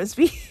for the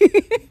frisbee.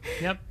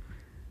 Yep.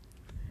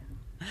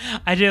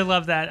 I do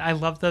love that. I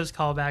love those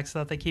callbacks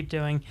that they keep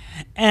doing.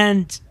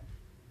 And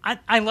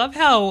I love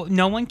how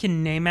no one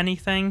can name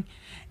anything.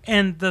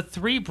 And the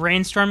three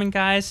brainstorming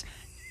guys,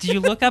 do you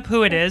look up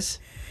who it is?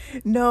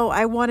 No,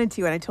 I wanted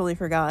to, and I totally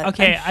forgot.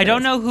 Okay, I'm I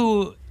don't sure know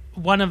who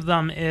one of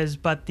them is,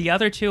 but the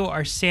other two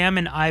are Sam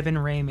and Ivan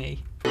Raimi.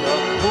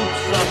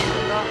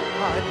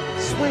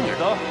 Swinger.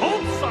 The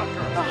hoop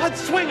sucker. The hot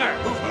swinger.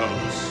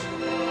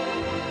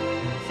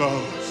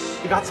 Fellas,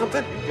 You got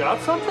something? You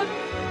got something?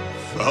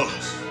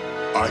 fellas,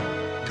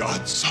 I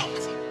got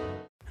something.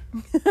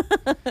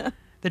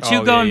 The two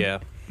Oh, going yeah.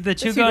 the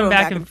two going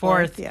back and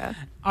forth yeah.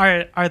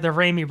 are the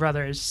Raimi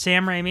brothers.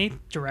 Sam Raimi,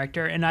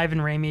 director, and Ivan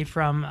Raimi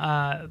from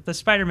the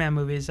Spider-Man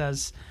movies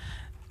as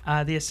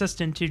the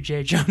assistant to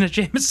J. Jonah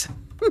Jameson.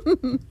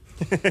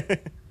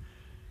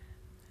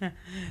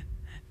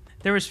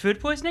 There was food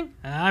poisoning?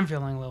 I'm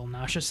feeling a little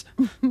nauseous.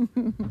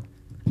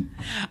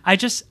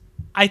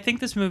 I think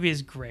this movie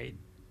is great.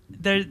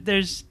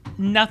 There's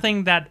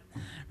nothing that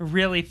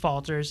really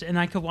falters, and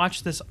I could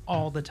watch this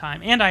all the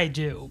time, and I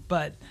do,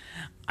 but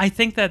I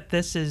think that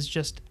this is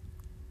just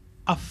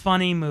a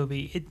funny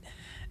movie.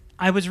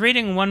 I was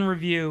reading one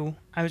review.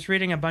 I was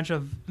reading a bunch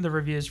of the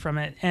reviews from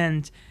it,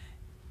 and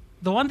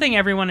the one thing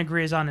everyone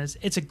agrees on is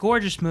it's a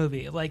gorgeous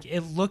movie. Like,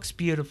 it looks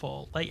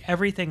beautiful. Like,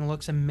 everything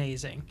looks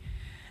amazing.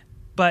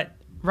 But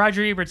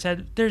Roger Ebert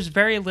said there's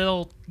very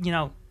little,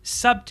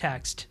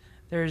 subtext.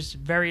 There's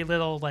very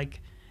little,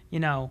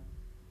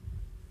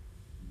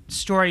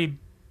 story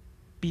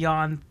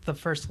beyond the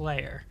first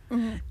layer.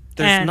 Mm-hmm.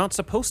 There's not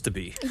supposed to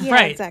be. Yeah,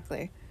 right.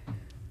 exactly.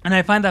 And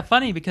I find that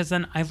funny because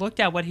then I looked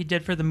at what he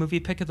did for the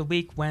movie pick of the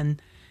week when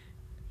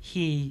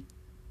he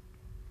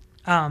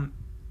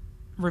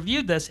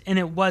reviewed this, and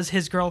it was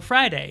His Girl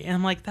Friday, and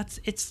I'm like,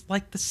 it's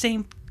the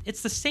same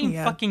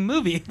fucking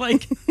movie.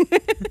 Like,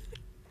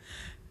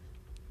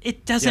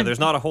 it doesn't. Yeah, there's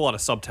not a whole lot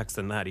of subtext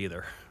in that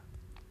either.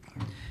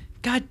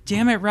 God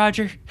damn it,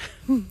 Roger.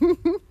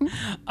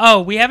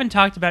 Oh, we haven't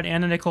talked about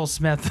Anna Nicole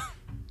Smith.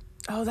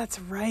 Oh, that's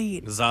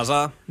right.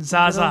 Zaza.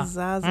 Little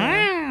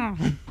Zaza.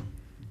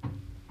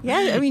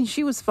 Yeah, I mean,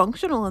 she was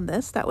functional in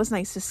this. That was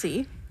nice to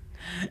see.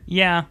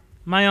 Yeah,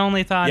 my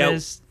only thought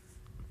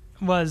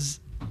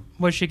was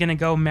she going to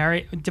go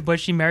marry?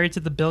 Was she married to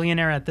the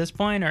billionaire at this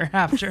point or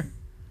after?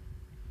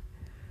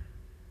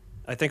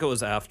 I think it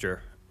was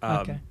after.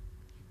 Okay.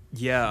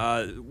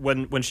 Yeah,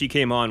 when she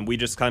came on, we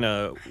just kind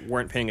of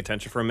weren't paying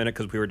attention for a minute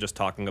because we were just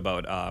talking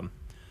about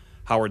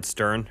Howard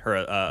Stern, her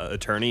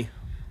attorney,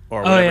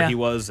 or whatever he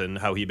was, and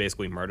how he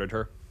basically murdered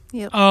her.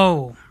 Yep.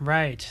 Oh,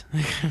 right.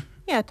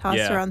 Yeah, toss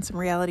her on some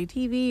reality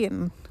TV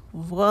and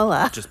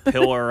voila. Just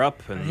pill her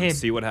up and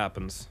see what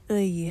happens.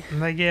 They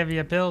give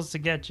you pills to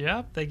get you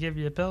up. They give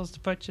you pills to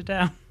put you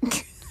down.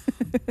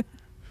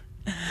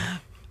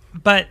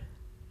 But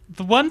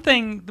the one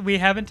thing we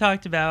haven't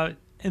talked about,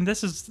 and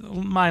this is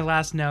my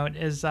last note,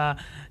 is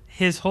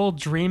his whole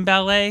dream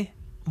ballet.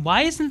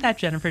 Why isn't that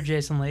Jennifer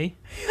Jason Leigh?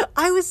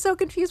 I was so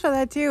confused by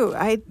that too.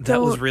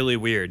 That was really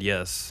weird.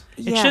 Yes.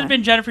 It should have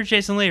been Jennifer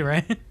Jason Leigh,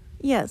 right?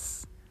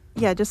 Yes.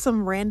 Yeah, just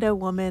some rando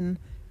woman.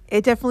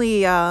 It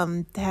definitely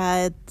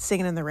had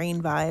Singing in the Rain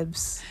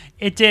vibes.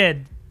 It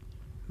did,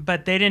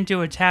 but they didn't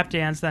do a tap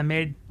dance that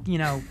made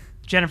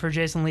Jennifer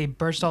Jason Leigh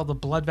burst all the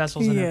blood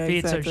vessels in her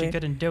feet, so she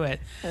couldn't do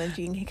it. And then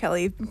Gene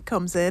Kelly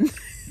comes in.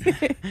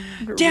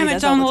 Damn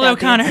it, Donald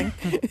O'Connor!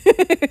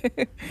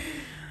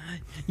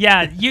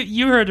 Yeah,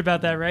 you heard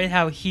about that, right?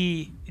 How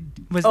he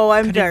was. Oh,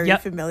 I'm very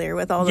familiar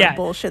with all the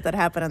bullshit that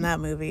happened in that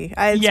movie.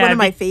 It's one of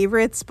my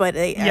favorites, but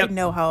I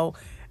know how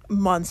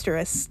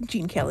monstrous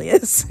Gene Kelly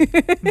is.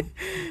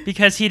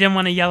 Because he didn't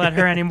want to yell at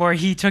her anymore,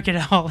 he took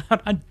it all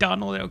out on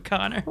Donald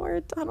O'Connor.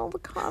 Poor Donald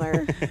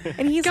O'Connor.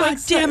 And he's God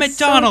damn it,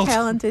 Donald! So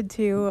talented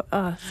too.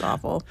 It's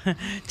awful.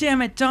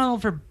 Damn it,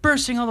 Donald, for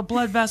bursting all the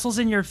blood vessels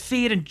in your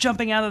feet and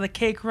jumping out of the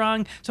cake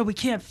wrong so we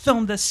can't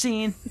film this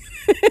scene.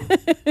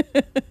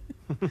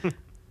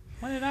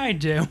 What did I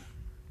do?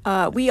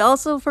 We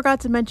also forgot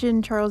to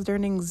mention Charles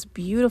Durning's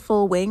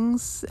beautiful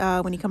wings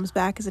when he comes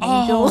back as an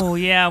angel. Oh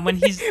yeah, when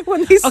he's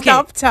when he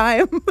stopped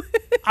time.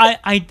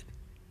 I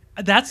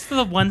that's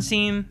the one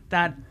scene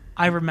that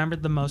I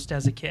remembered the most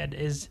as a kid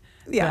is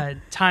the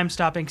time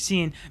stopping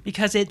scene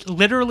because it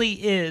literally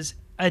is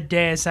a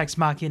Deus Ex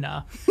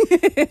Machina.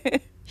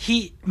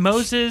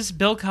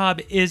 Bill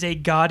Cobb is a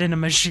god in a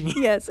machine.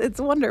 Yes, it's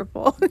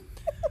wonderful.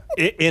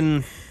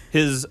 In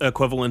his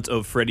equivalent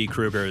of Freddy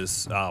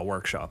Krueger's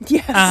workshop.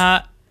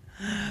 Yes.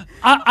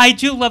 I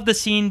do love the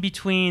scene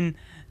between,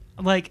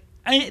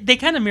 they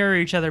kind of mirror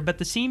each other, but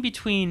the scene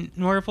between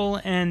Norval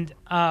and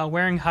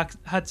Wearing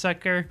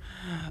Hudsucker,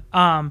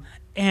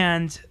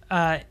 and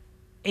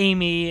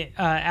Amy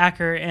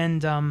Acker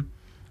and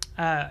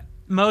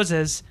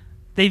Moses,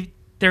 they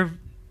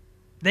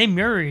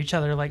mirror each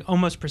other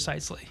almost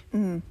precisely.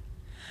 Mm.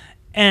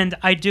 And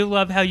I do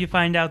love how you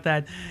find out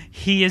that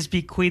he is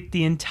bequeathed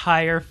the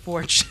entire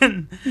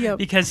fortune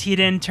because he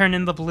didn't turn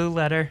in the blue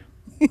letter.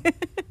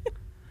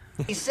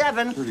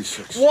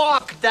 36.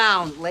 Walk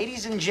down.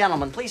 Ladies and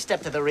gentlemen, please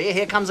step to the rear.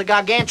 Here comes a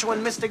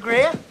gargantuan Mr.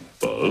 Greer.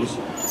 Buzz?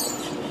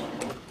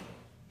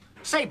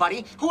 Say,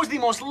 buddy, who's the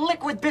most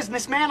liquid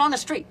businessman on the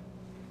street?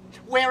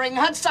 Wearing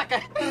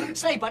Hudsucker.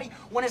 Say, buddy,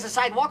 when is the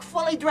sidewalk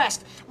fully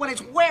dressed? When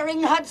it's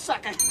wearing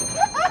Hudsucker.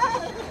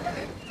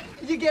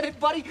 You get it,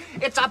 buddy?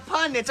 It's a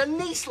pun. It's a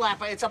knee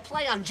slapper. It's a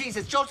play on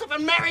Jesus, Joseph,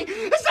 and Mary.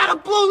 Is that a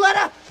blue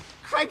letter?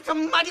 Cripe the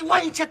mighty, why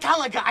didn't you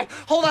tell a guy?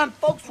 Hold on,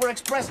 folks. We're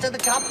expressed to the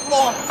top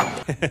floor.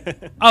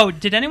 Oh,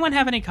 did anyone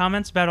have any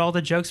comments about all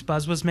the jokes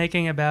Buzz was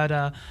making about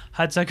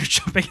Hudsucker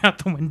jumping out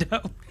the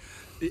window?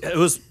 It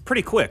was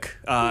pretty quick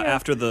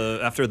after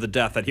the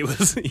death that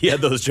he had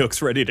those jokes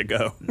ready to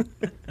go.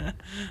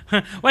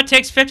 What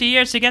takes 50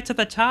 years to get to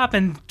the top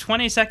and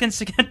 20 seconds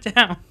to get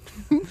down?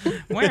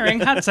 Wearing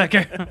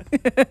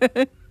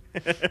Hudsucker.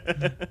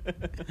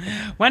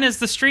 When is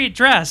the street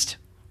dressed?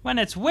 When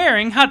it's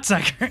wearing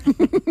Hudsucker.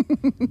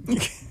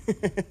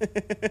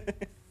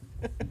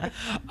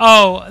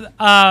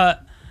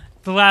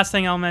 The last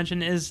thing I'll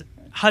mention is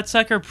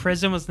Hudsucker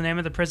Prison was the name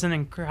of the prison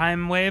in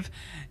Crime Wave,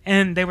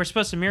 and they were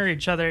supposed to mirror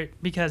each other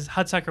because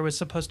Hudsucker was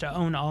supposed to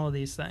own all of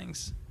these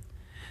things.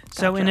 Gotcha.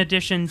 So in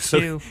addition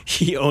to...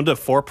 he owned a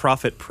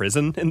for-profit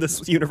prison in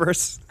this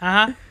universe?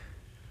 Uh-huh.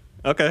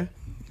 Okay.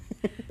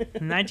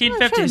 I'm trying to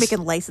 1950s.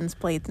 making license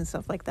plates and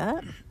stuff like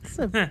that.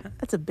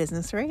 That's a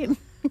business, right?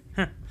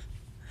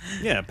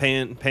 Yeah,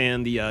 paying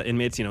the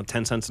inmates,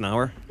 10 cents an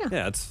hour.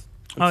 Yeah, it's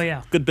Oh,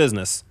 yeah. good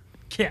business.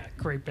 Yeah,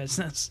 great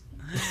business.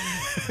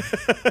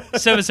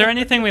 So is there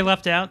anything we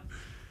left out?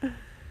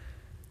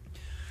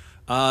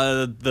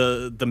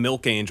 The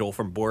milk angel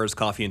from Boris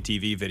Coffee and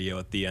TV video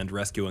at the end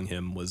rescuing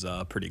him was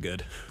pretty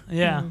good.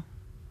 Yeah.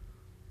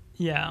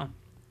 Yeah.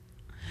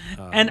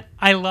 And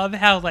I love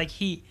how like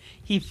he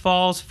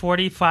falls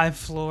 45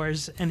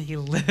 floors and he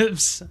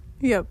lives.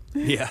 Yep.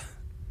 Yeah.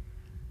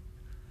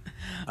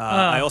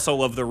 I also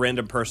love the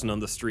random person on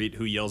the street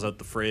who yells out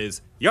the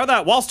phrase, "You're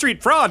that Wall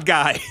Street fraud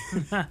guy."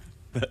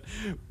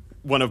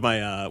 one of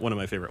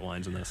my favorite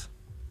lines in this.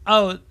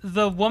 Oh,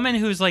 the woman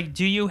who's like,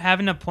 "Do you have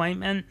an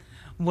appointment?"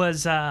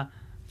 was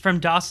from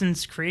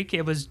Dawson's Creek.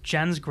 It was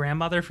Jen's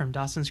grandmother from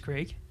Dawson's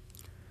Creek.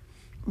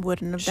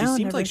 Wouldn't have She known.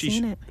 seemed Never like she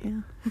seen sh- it.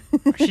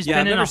 Yeah. She's Yeah,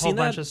 I've been in never a whole seen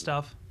bunch that. of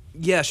stuff.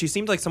 Yeah, she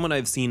seemed like someone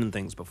I've seen in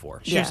things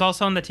before. She was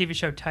also on the TV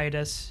show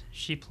Titus.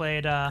 She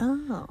played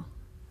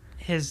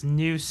his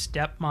new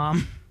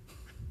stepmom.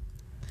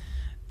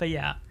 But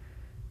yeah.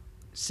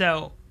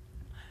 So,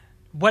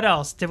 what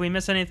else? Did we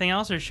miss anything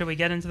else, or should we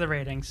get into the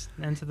ratings?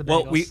 Into the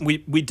bagels? Well,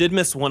 we did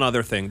miss one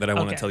other thing that I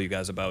want to Okay. tell you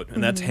guys about,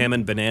 and that's ham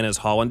and bananas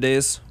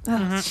hollandaise.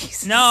 Oh,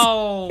 Jesus.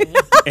 No.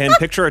 And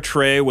picture a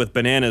tray with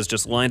bananas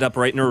just lined up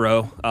right in a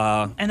row,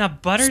 And a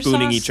butter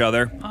spooning sauce? each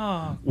other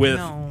Oh, with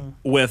no.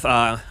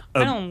 a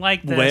I don't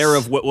like this. layer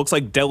of what looks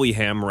like deli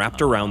ham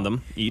wrapped around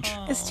them each.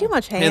 It's too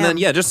much ham. And then,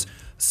 yeah, just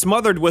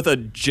smothered with a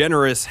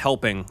generous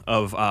helping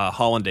of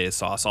hollandaise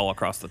sauce all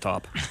across the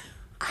top.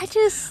 I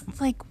just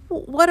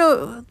what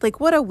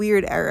a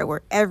weird era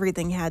where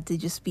everything had to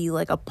just be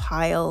like a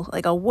pile,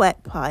 like a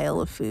wet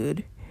pile of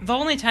food. The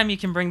only time you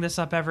can bring this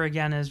up ever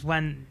again is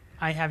when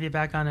I have you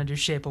back on and do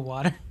Shape of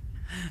Water.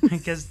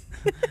 Because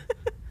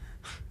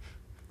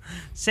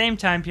same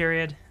time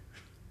period.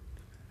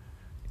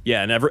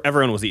 Yeah, and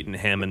everyone was eating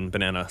ham and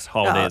banana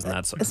hollandaise, and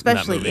that's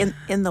especially in that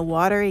movie. in the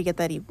water, you get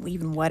that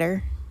even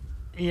wetter.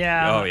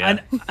 Yeah. Oh, yeah.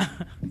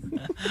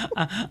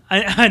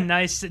 A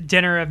nice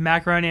dinner of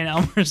macaroni and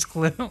Elmer's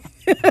glue.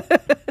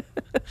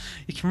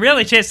 You can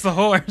really chase the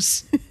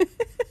horse.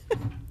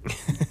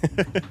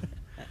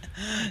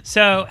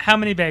 So, how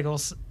many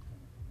bagels?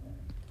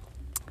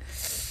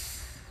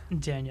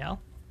 Danielle?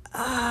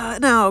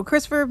 No,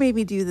 Christopher made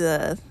me do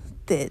the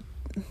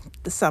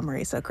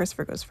summary, so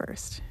Christopher goes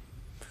first.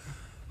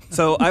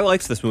 So I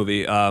liked this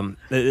movie.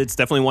 It's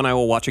definitely one I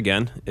will watch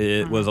again.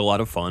 It was a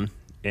lot of fun,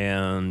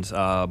 and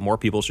more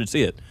people should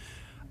see it.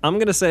 I'm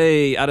gonna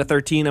say out of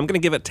 13, I'm gonna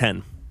give it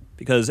 10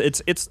 because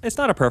it's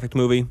not a perfect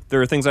movie.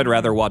 There are things I'd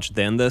rather watch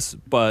than this,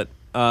 but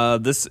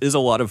this is a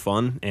lot of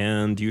fun,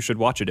 and you should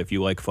watch it if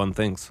you like fun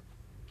things.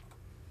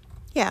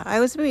 Yeah, I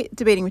was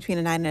debating between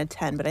a 9 and a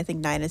 10, but I think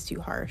 9 is too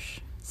harsh.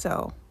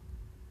 So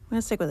I'm going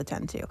to stick with a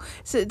 10 too.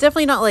 So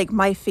definitely not like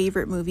my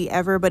favorite movie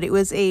ever, but it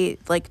was a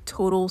like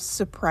total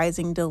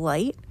surprising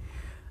delight.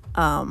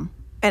 And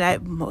I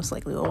most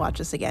likely will watch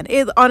this again.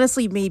 It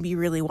honestly made me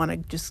really want to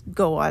just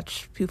go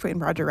watch Who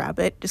Framed Roger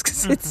Rabbit just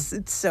because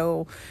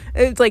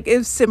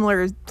it's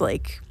similar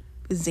like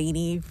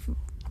zany,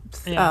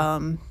 Yeah.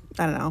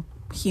 I don't know,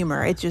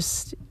 humor. It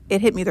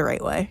hit me the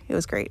right way. It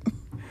was great.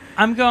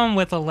 I'm going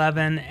with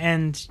 11,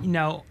 and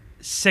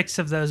 6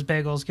 of those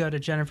bagels go to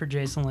Jennifer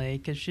Jason Leigh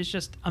because she's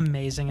just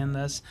amazing in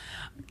this.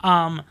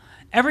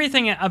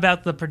 Everything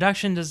about the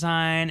production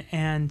design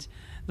and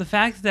the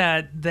fact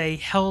that they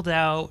held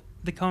out,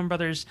 the Coen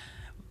brothers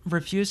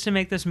refused to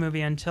make this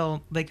movie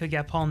until they could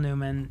get Paul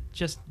Newman,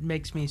 just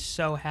makes me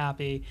so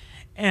happy.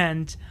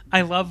 And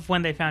I love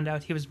when they found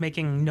out he was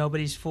making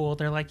Nobody's Fool.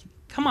 They're like,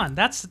 come on,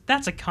 that's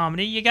a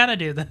comedy. You got to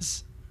do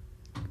this.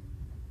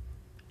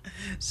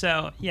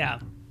 So, yeah.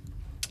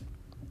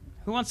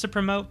 Who wants to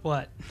promote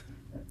what?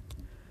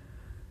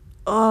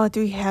 Oh,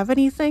 do we have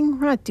anything?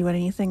 We're not doing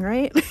anything,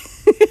 right?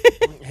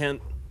 And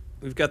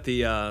we've got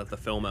the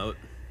film out.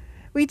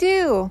 We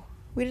do.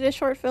 We did a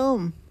short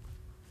film.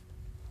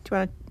 Do you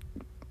want to,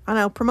 I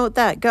don't know, promote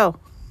that? Go.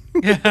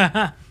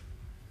 Yeah,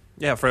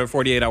 for a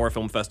 48-hour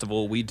film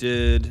festival, we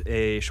did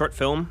a short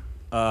film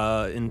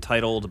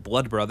entitled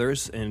Blood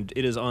Brothers, and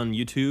it is on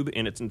YouTube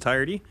in its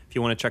entirety, if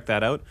you want to check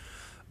that out.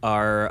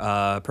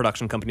 Our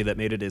production company that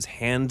made it is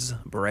Hands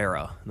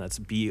Barrera, and that's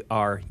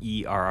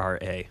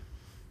Brerra.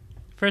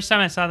 First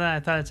time I saw that, I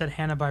thought it said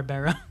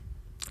Hanna-Barbera.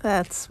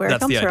 That's where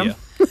That's it comes the idea.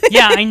 from.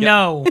 Yeah, I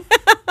know.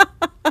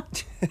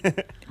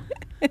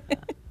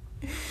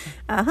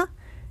 Uh-huh.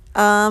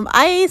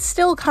 I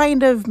still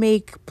kind of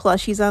make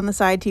plushies on the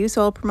side too,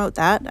 so I'll promote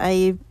that.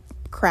 I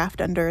craft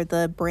under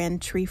the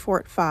brand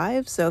Treefort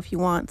 5, so if you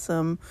want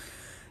some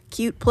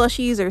cute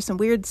plushies or some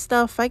weird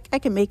stuff, I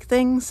can make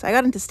things. I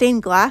got into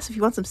stained glass. If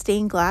you want some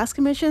stained glass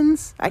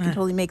commissions, I can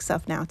totally make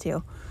stuff now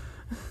too.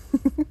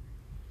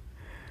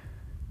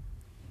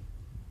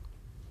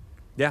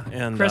 Yeah,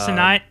 and Chris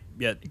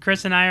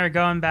and I are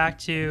going back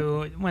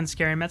to When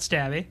Scary Met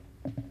Stabby.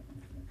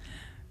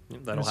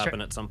 That'll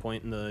happen at some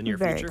point in the near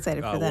Very future.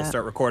 excited for We'll that.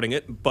 start recording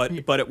it, but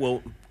it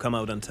will come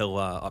out until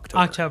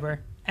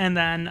October. And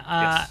then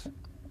I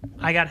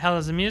got Hell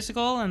as a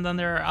Musical, and then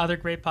there are other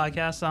great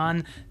podcasts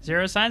on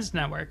Zero Science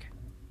Network.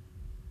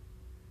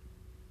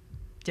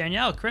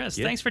 Danielle, Chris,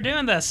 thanks for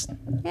doing this.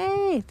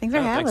 Yay! Thanks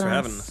for having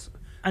us.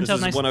 Until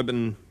this next is one I've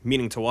been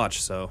meaning to watch,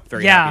 so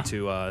very happy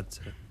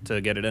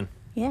to get it in.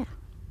 Yeah.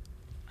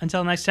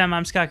 Until next time,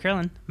 I'm Scott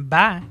Curlin.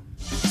 Bye.